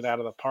knocked it out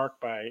of the park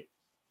by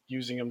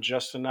using them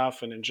just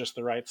enough and in just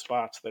the right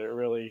spots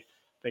that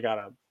they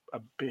got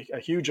a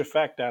huge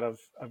effect out of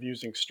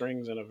using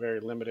strings in a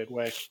very limited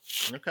way.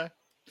 Okay.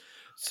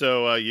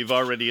 So you've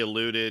already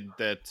alluded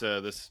that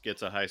this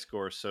gets a high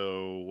score.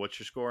 So what's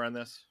your score on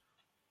this?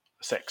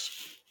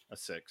 6. A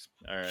 6.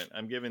 All right.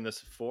 I'm giving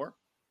this a 4.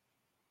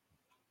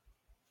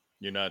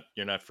 You're not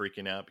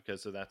freaking out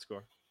because of that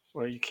score?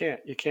 Well, you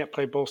can't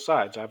play both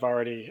sides.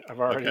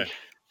 Okay.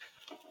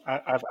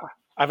 I've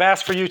I've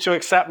asked for you to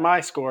accept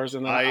my scores,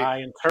 and then I I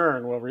in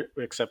turn will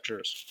accept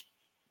yours.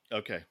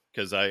 Okay,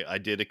 because I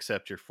did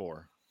accept your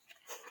 4.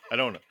 I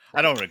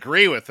don't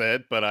agree with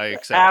it, but I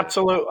accept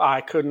it.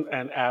 I couldn't,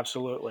 and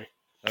absolutely,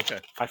 Okay.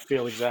 I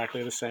feel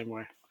exactly the same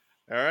way.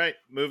 All right,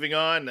 moving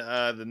on.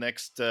 The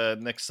next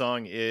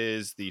song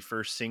is the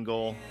first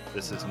single.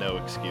 This is No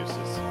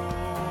Excuses.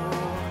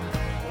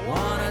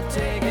 Wanna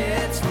take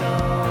it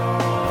slow.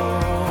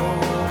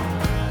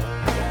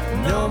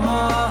 No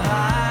more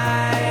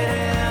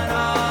hiding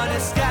or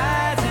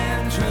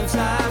disguising truths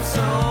I've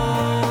sold.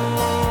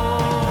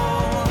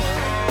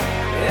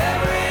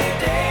 Every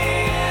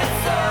day it's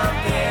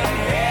something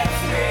hits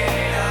me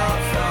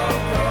out so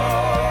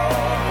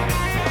cold.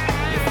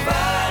 You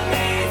find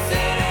me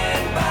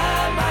sitting by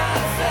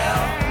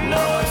myself.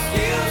 No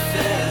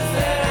excuses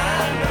that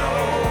I know.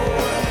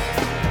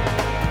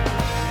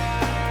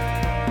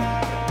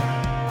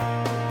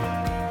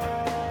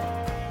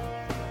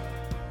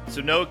 So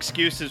No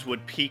Excuses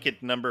would peak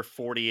at number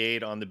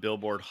 48 on the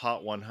Billboard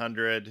Hot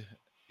 100.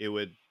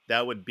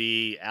 That would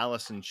be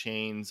Alice in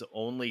Chains'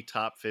 only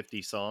top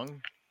 50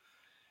 song.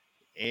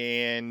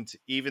 And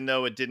even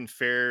though it didn't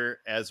fare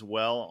as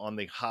well on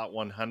the Hot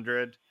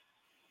 100,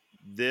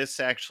 this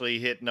actually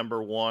hit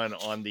number 1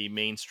 on the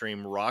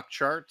mainstream rock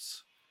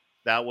charts.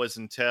 That was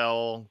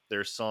until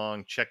their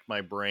song Check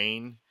My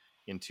Brain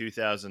in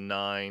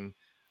 2009,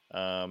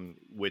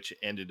 which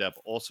ended up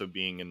also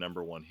being a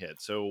number 1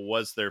 hit. So it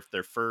was their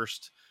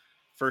first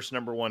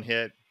number 1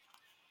 hit.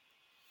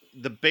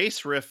 The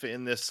bass riff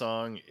in this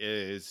song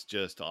is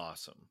just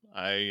awesome.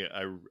 I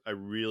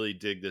really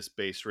dig this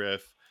bass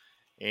riff.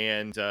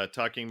 And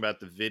talking about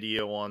the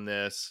video on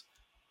this,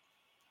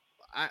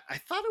 I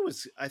thought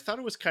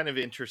it was kind of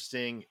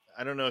interesting.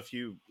 I don't know if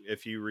you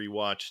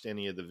rewatched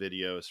any of the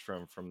videos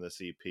from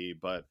this EP,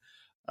 but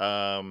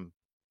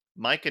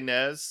Mike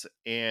Inez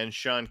and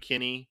Sean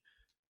Kinney,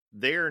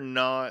 they're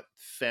not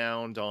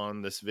found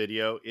on this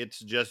video. It's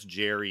just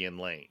Jerry and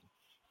Lane.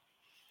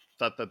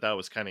 Thought that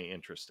was kind of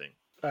interesting.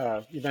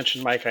 You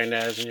mentioned Mike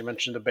Inez and you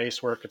mentioned the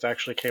bass work. It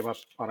actually came up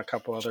on a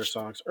couple other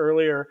songs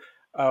earlier.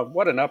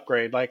 What an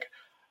upgrade! Like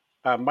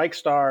Mike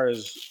Starr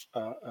is.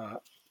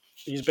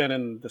 He's been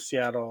in the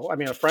Seattle. I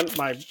mean,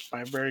 my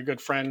very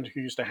good friend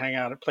who used to hang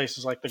out at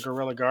places like the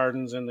Gorilla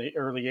Gardens in the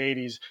early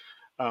 '80s,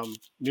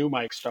 knew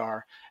Mike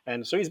Starr,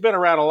 and so he's been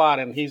around a lot.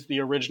 And he's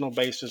the original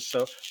bassist.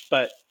 So,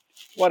 but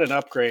what an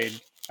upgrade!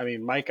 I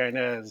mean, Mike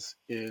Inez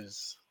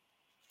is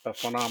a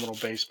phenomenal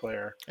bass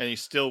player, and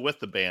he's still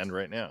with the band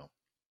right now.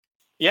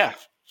 Yeah,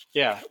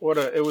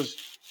 it was,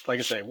 like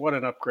I say, what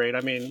an upgrade. I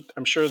mean,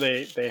 I'm sure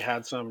they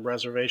had some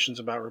reservations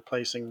about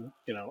replacing,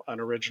 an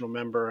original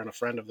member and a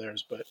friend of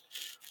theirs, but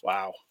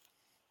wow.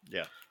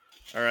 Yeah.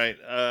 All right.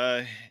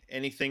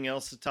 Anything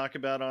else to talk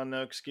about on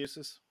No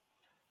Excuses?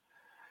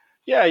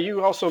 Yeah,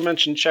 you also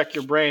mentioned Check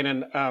Your Brain,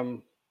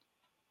 and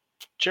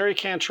Jerry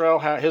Cantrell,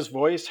 his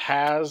voice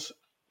there's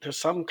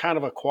some kind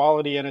of a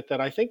quality in it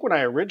that I think when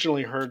I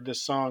originally heard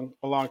this song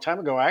a long time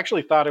ago, I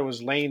actually thought it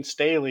was Lane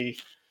Staley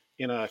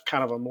in a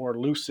kind of a more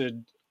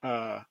lucid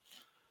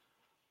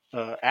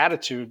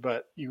attitude.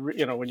 But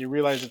when you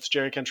realize it's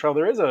Jerry Cantrell,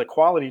 there is a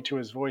quality to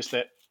his voice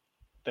that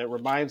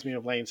reminds me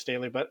of Lane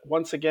Staley. But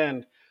once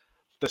again,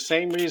 the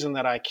same reason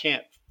that I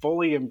can't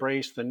fully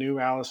embrace the new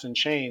Alice in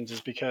Chains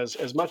is because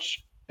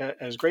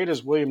as great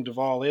as William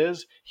Duvall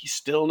is, he's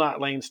still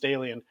not Lane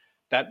Staley, and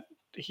that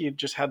he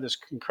just had this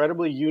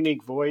incredibly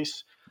unique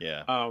voice.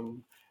 Yeah.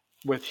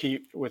 With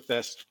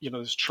this,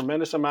 this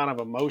tremendous amount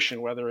of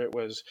emotion, whether it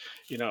was,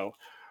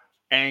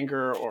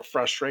 anger or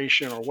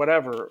frustration or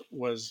whatever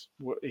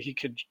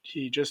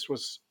he just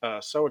was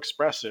so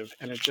expressive,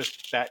 and it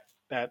just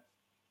that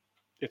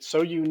it's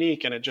so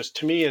unique, and it just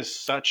to me is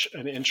such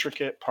an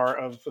intricate part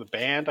of the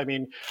band. I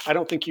mean, I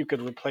don't think you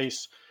could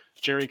replace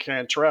Jerry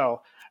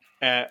Cantrell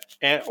and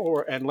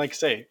like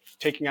say,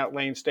 taking out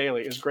Lane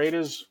Staley, as great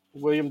as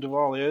William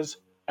Duvall is,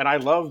 and I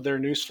love their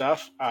new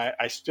stuff.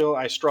 I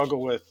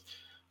struggle with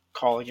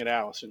calling it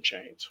Alice in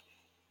Chains.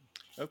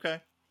 Okay.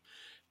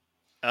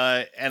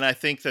 And I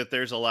think that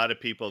there's a lot of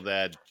people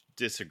that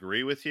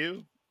disagree with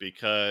you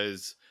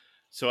because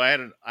So I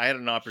had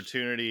an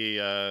opportunity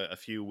a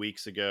few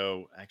weeks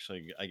ago,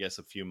 actually, I guess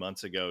a few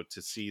months ago,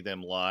 to see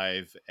them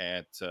live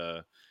at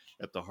the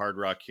Hard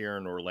Rock here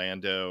in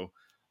Orlando.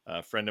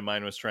 A friend of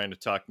mine was trying to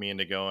talk me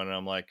into going, and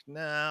I'm like,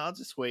 nah, I'll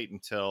just wait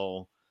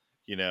until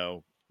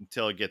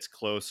until it gets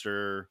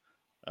closer.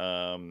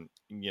 I'll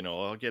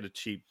get a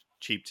cheap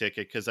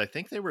ticket because I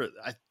think they were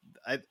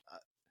I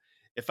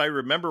if I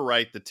remember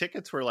right, the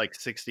tickets were like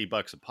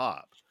 $60 a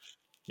pop.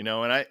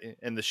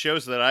 And the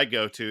shows that I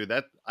go to,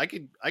 that I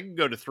could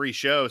go to 3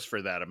 shows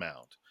for that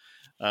amount.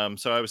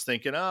 So I was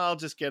thinking, oh,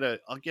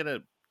 I'll get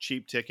a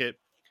cheap ticket.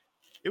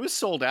 It was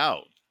sold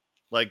out.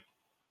 Like,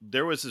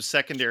 there was a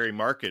secondary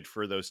market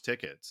for those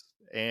tickets,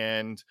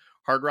 and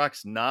Hard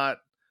Rock's not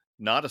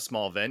a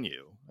small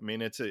venue. I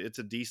mean, it's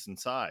a decent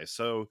size.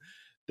 So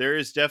there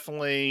is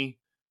definitely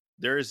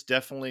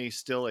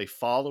still a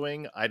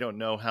following. I don't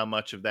know how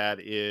much of that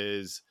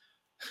is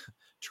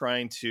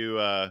trying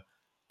to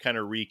kind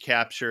of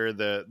recapture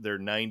their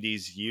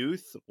 90s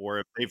youth, or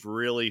if they've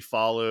really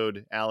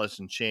followed Alice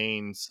in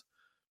Chains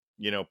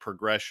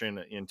progression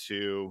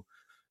into,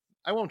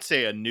 I won't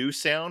say a new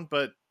sound,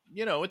 but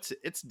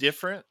it's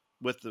different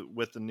with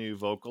the new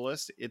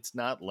vocalist. It's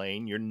not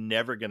Lane. You're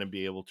never going to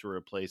be able to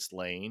replace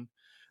Lane,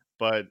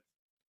 but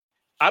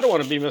I don't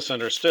want to be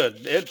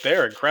misunderstood.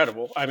 They're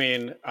incredible. I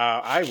mean,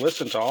 I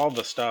listened to all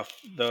the stuff.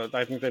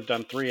 I think they've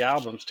done 3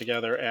 albums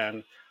together,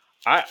 and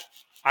I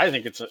I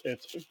think it's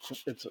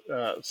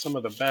some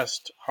of the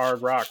best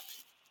hard rock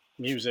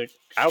music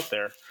out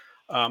there.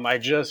 I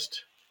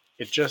just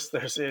it just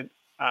there's it.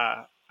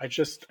 I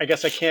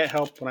guess I can't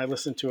help when I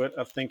listen to it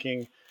of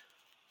thinking,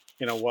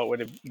 what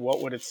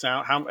would it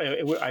sound?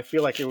 I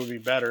feel like it would be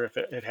better if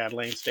it had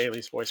Lane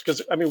Staley's voice,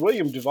 because I mean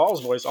William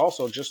Duvall's voice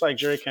also, just like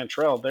Jerry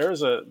Cantrell,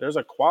 there's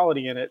a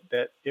quality in it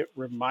that it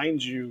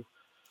reminds you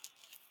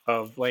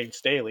of Lane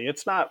Staley.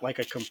 It's not like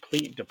a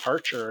complete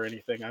departure or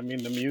anything. I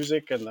mean, the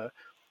music and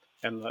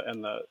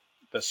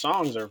the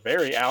songs are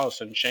very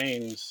Alice in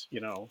Chains,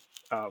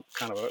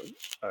 kind of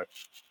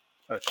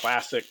a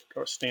classic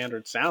or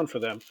standard sound for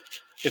them.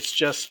 It's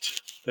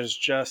just there's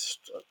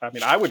just I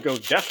mean, I would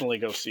definitely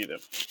go see them.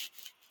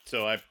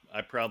 so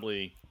I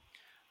probably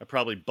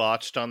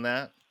botched on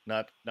that,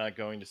 not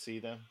going to see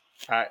them.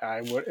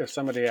 I would, if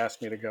somebody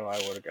asked me to go, I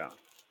would have gone.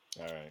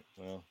 All right,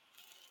 well,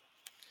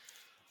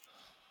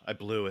 I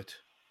blew it.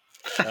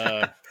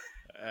 Uh,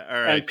 all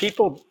And right.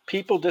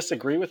 people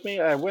disagree with me.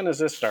 When has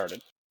this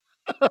started?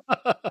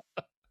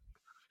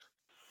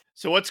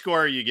 So what score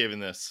are you giving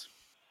this?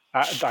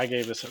 I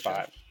gave this a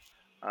 5.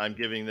 I'm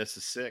giving this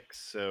a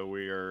 6. So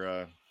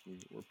we're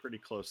pretty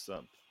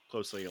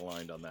closely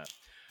aligned on that.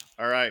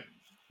 All right.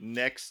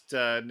 Next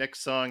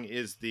song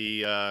is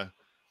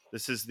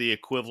this is the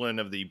equivalent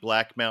of the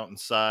Black Mountain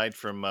Side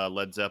from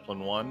Led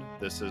Zeppelin 1.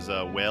 This is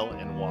Whale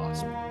and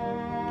Wasp.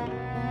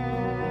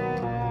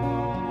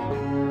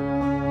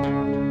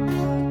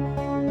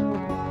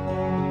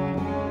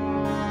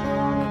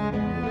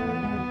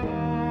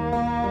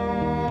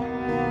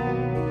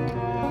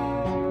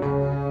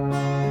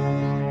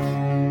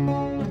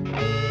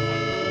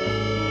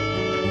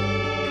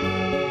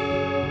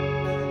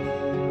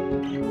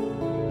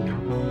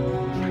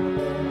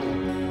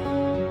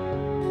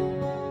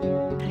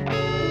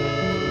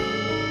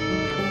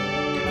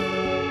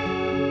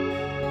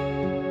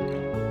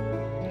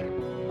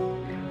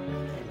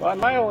 Well,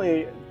 my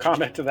only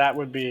comment to that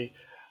would be,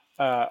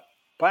 uh,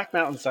 Black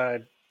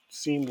Mountainside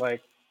seemed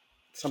like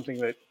something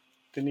that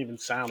didn't even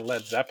sound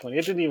Led Zeppelin.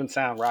 It didn't even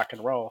sound rock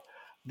and roll.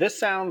 This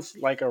sounds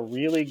like a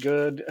really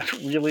good,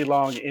 really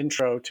long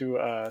intro to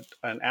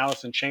an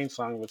Alice in Chains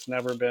song that's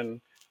never been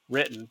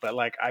written. But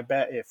like, I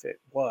bet if it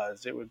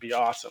was, it would be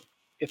awesome.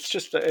 It's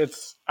just,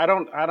 I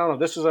don't know.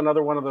 This is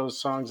another one of those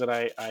songs that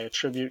I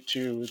attribute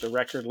to the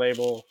record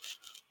label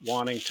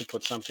wanting to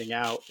put something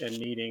out and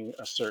needing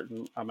a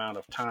certain amount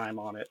of time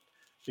on it,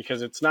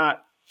 because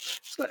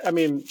I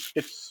mean,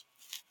 it's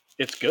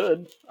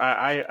good.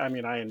 I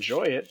mean, I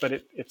enjoy it, but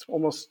it's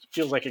almost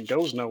feels like it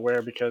goes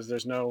nowhere because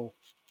there's no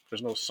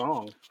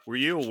song. Were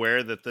you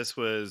aware that this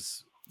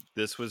was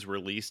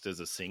released as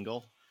a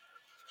single?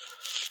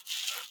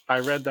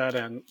 I read that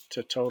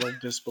into total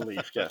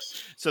disbelief.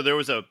 Yes. So there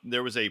was a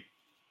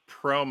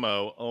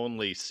promo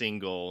only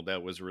single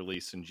that was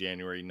released in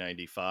January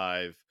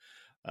 '95.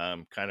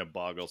 Kind of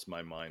boggles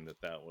my mind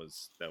that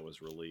was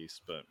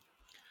released, but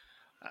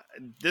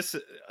this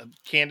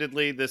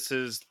candidly, this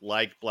is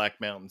like Black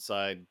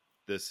Mountainside.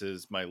 This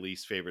is my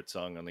least favorite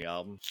song on the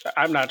album.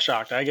 I'm not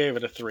shocked. I gave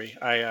it a 3.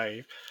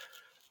 I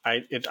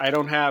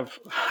don't have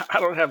I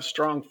don't have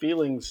strong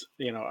feelings,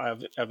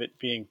 of it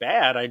being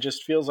bad. I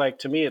just feels like,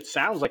 to me, it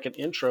sounds like an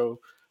intro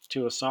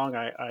to a song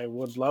I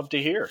would love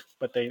to hear,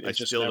 but I it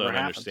just still never don't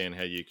happened. understand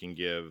how you can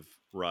give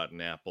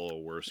Rotten Apple a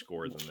worse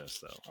score than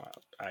this, though.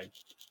 I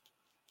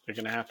You're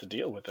gonna have to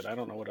deal with it. I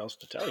don't know what else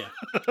to tell you.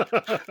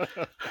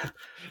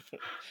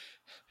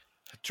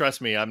 Trust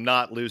me, I'm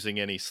not losing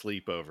any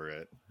sleep over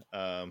it.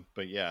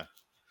 But yeah,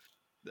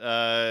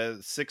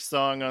 sixth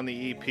song on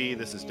the EP.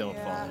 This is "Don't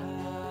Fall."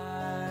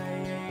 I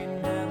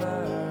ain't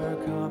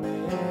never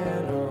coming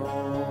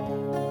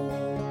home.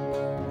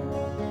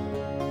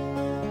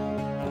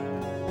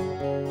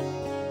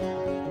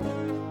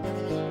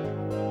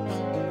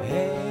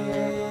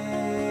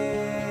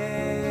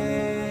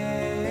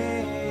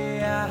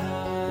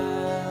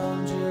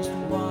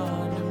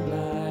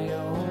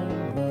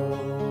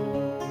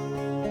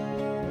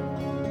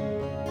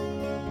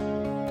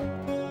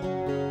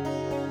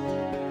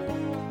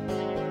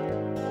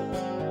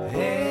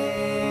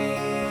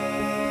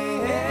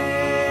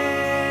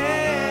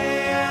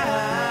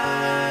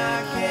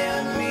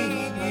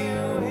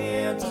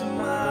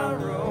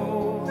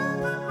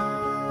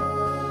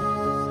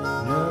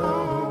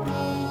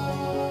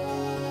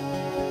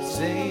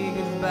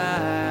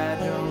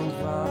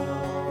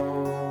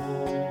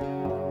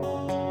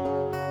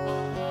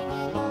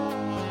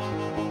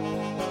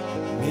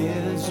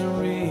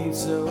 misery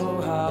so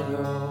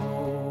hollow.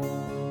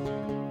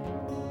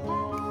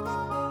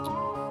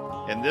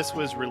 And this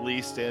was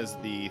released as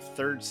the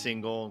third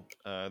single.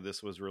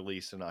 This was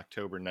released in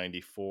October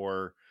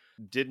 '94.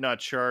 Did not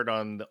chart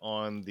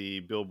on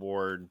the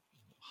Billboard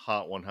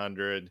Hot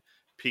 100.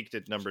 Peaked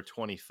at number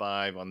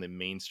 25 on the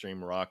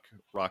mainstream rock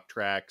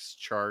tracks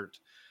chart.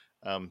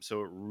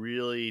 So it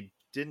really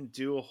didn't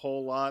do a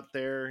whole lot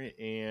there.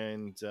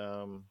 And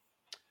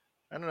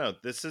I don't know.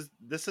 This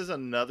is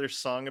another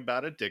song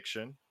about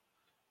addiction.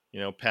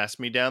 Pass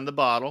me down the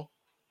bottle.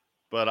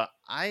 But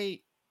I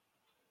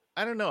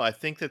don't know. I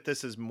think that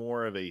this is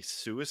more of a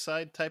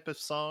suicide type of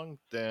song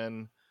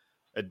than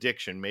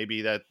addiction.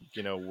 Maybe that,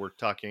 we're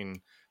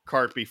talking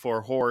cart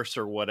before horse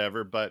or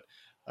whatever, but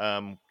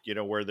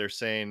where they're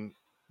saying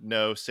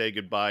no, say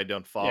goodbye,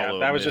 don't follow.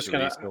 Yeah,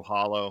 Misery so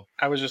hollow.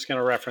 I was just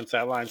gonna reference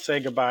that line.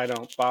 Say goodbye,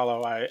 don't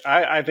follow.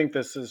 I think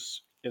this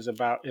is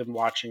about him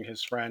watching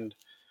his friend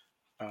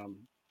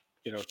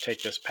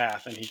take this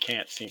path, and he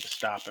can't seem to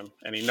stop him,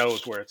 and he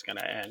knows where it's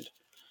gonna end.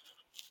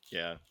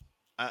 Yeah.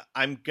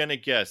 I'm gonna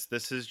guess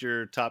this is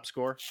your top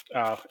score.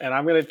 And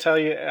I'm gonna tell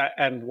you,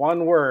 and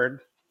one word,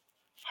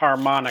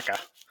 harmonica.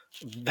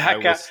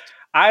 That guy.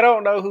 I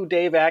don't know who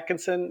Dave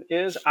Atkinson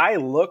is. I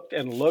looked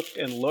and looked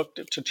and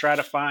looked to try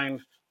to find.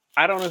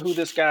 I don't know who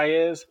this guy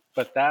is,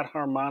 but that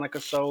harmonica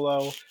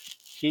solo,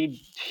 he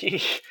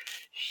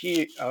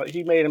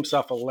made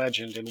himself a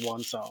legend in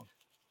one song.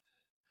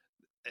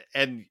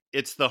 And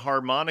it's the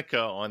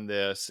harmonica on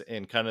this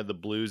and kind of the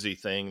bluesy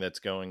thing that's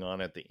going on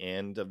at the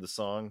end of the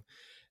song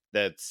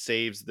that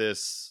saves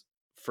this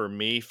for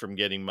me from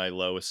getting my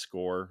lowest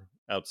score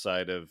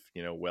outside of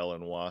Well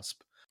and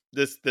Wasp.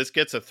 This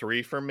gets a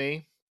 3 for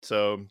me.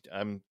 So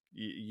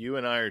you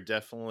and I are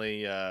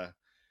definitely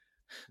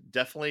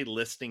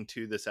listening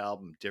to this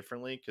album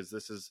differently, because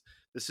this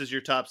is your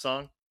top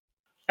song.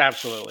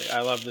 Absolutely,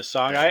 I love this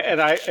song.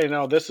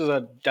 This is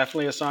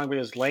definitely a song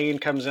because Lane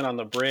comes in on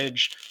the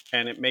bridge,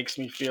 and it makes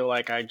me feel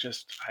like I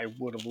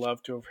would have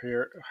loved to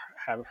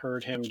have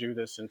heard him do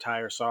this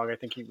entire song. I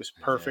think he was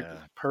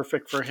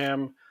perfect for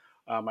him.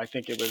 I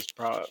think it was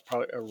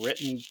probably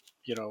written,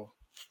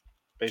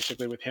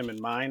 basically with him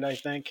in mind. I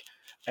think,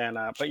 and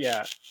but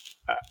yeah,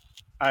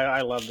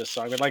 I love this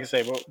song. But like I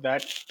say,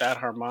 that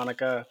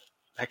harmonica,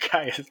 that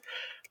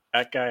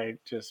guy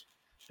just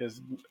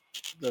is.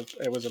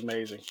 It was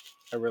amazing.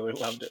 I really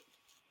loved it.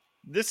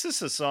 This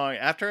is a song,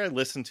 after I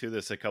listened to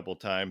this a couple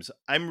times,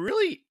 I'm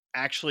really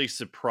actually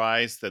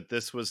surprised that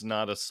this was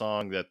not a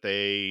song that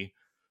they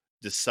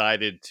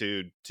decided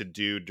to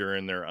do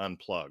during their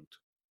Unplugged.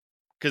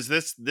 Because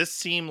this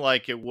seemed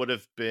like it would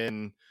have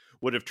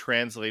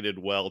translated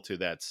well to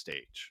that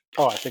stage.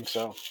 Oh, I think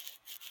so.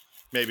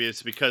 Maybe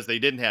it's because they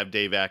didn't have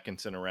Dave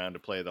Atkinson around to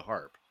play the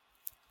harp.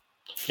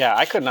 Yeah,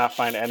 I could not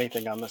find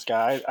anything on this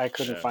guy. I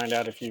couldn't find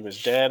out if he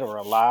was dead or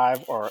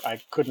alive, or I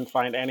couldn't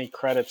find any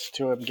credits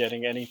to him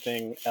getting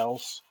anything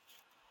else.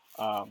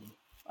 I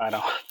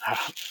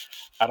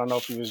don't know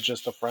if he was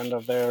just a friend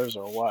of theirs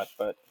or what,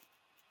 but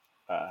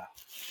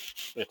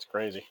it's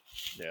crazy.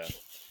 Yeah.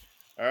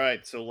 All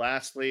right. So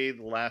lastly,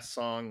 the last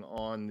song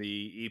on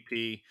the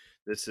EP,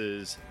 this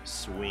is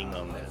Swing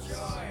on This.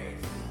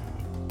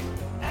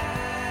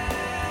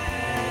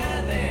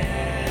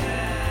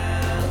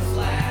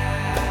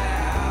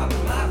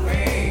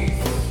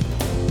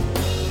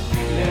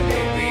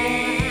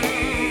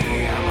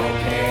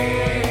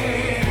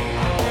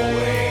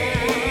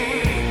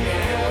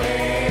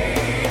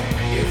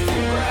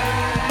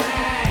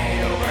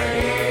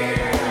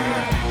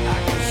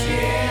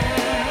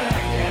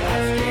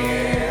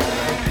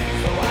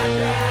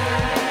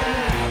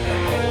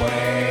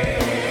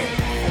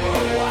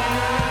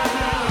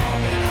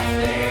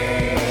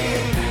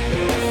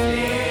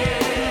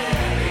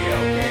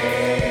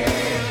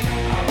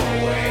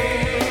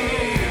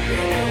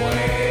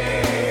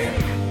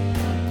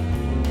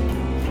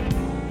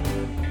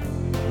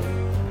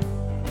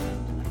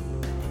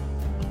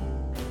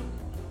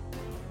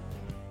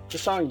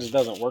 This song just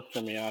doesn't work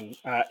for me on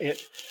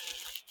it.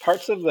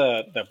 Parts of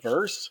the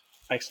verse,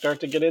 I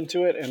start to get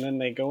into it, and then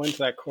they go into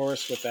that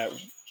chorus with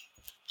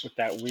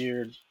that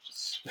weird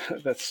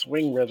that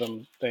swing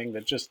rhythm thing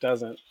that just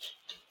doesn't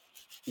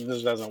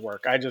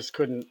work. I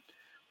couldn't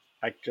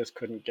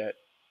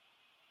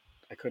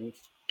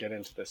get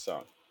into this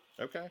song.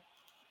 Okay.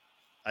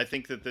 I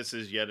think that this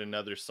is yet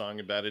another song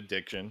about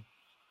addiction.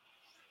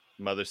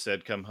 Mother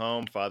said, come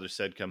home. Father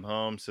said, come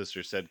home.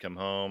 Sister said, come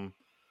home.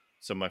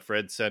 So my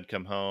friend said,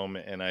 come home.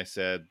 And I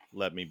said,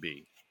 let me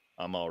be.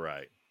 I'm all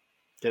right.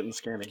 Getting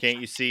skinny.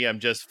 Can't you see I'm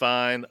just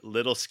fine?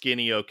 Little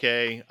skinny,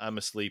 okay? I'm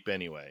asleep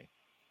anyway.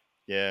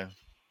 Yeah.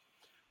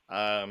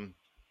 I'm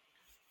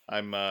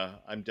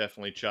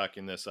definitely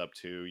chalking this up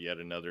to yet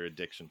another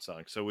addiction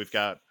song. So we've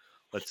got,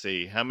 let's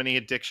see, how many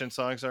addiction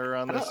songs are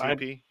on this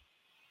EP?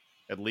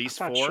 At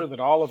least I'm 4? not sure that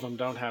all of them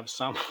don't have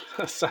some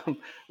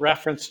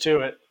reference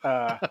to it.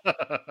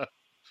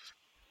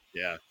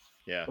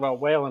 Yeah. Well,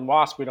 Whale and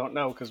Wasp, we don't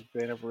know because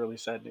they never really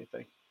said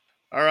anything.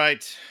 All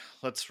right,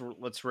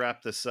 let's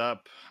wrap this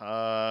up.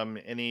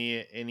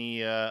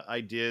 Any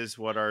ideas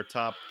what our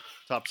top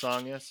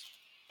song is?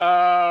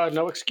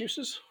 No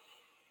excuses.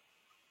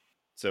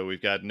 So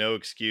we've got No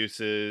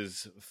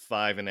Excuses,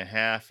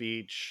 5.5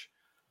 each.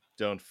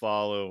 Don't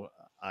Follow,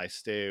 I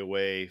Stay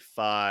Away,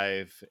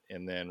 5,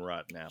 and then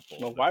Rotten Apple.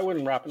 Well, why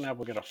wouldn't Rotten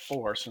Apple get a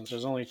 4 since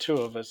there's only 2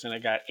 of us and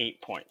it got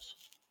 8 points?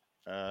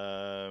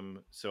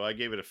 So I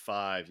gave it a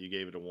 5. You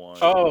gave it a 1.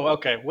 Oh,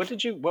 okay.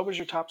 What was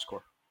your top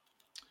score?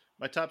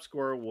 My top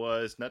score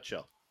was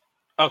Nutshell.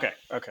 Okay.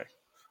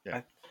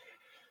 Yeah.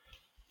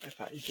 I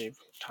thought you gave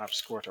top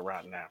score to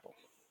Rotten Apple,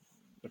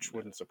 which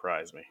wouldn't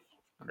surprise me.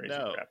 Crazy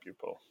No. crap you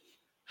pull.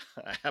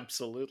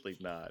 Absolutely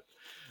not.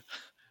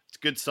 It's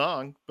a good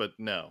song, but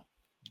no,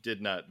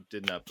 did not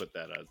put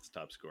that as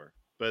top score.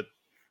 But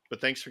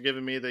thanks for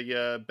giving me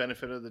the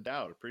benefit of the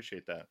doubt.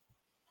 Appreciate that.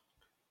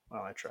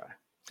 Well, I try.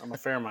 I'm a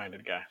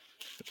fair-minded guy.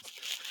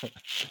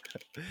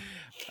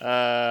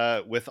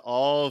 With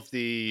all of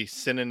the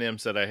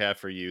synonyms that I have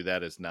for you,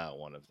 that is not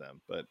one of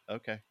them. But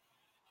okay,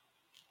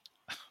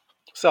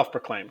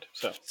 Self-proclaimed.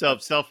 So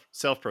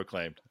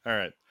self-proclaimed. All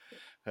right.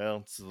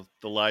 Well, it's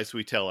the lies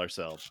we tell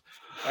ourselves.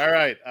 All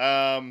right.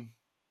 Oh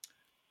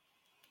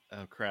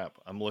crap!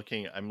 I'm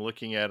looking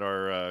at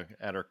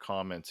our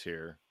comments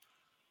here,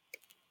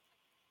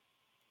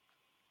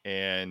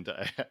 and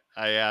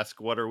I asked,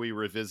 "What are we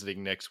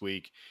revisiting next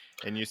week?"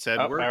 And you said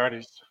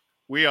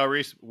we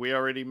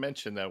already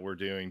mentioned that we're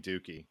doing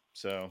Dookie,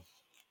 so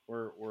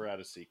we're out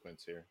of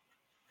sequence here.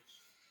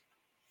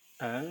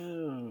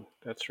 Oh,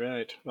 that's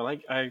right. Well,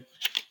 I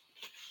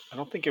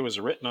don't think it was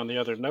written on the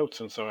other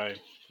notes, and so I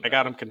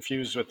got them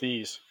confused with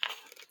these.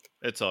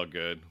 It's all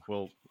good.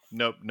 Well,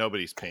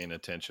 nobody's paying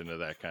attention to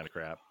that kind of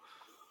crap.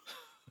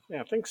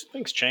 Yeah, things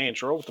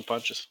change. Roll with the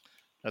punches.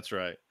 That's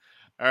right.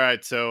 All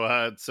right,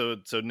 so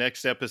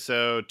next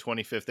episode,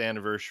 25th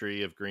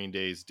anniversary of Green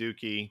Day's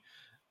Dookie,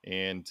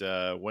 and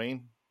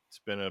Wayne, it's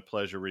been a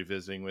pleasure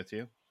revisiting with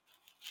you.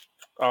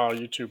 Oh,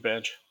 you too,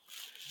 Benj.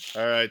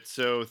 All right,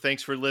 so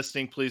thanks for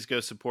listening. Please go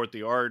support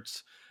the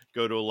arts.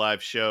 Go to a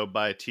live show,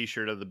 buy a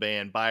T-shirt of the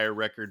band, buy a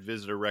record,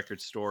 visit a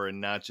record store, and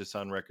not just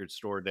on Record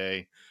Store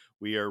Day.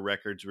 We are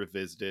Records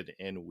Revisited,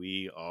 and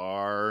we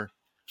are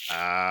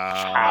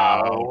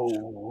out.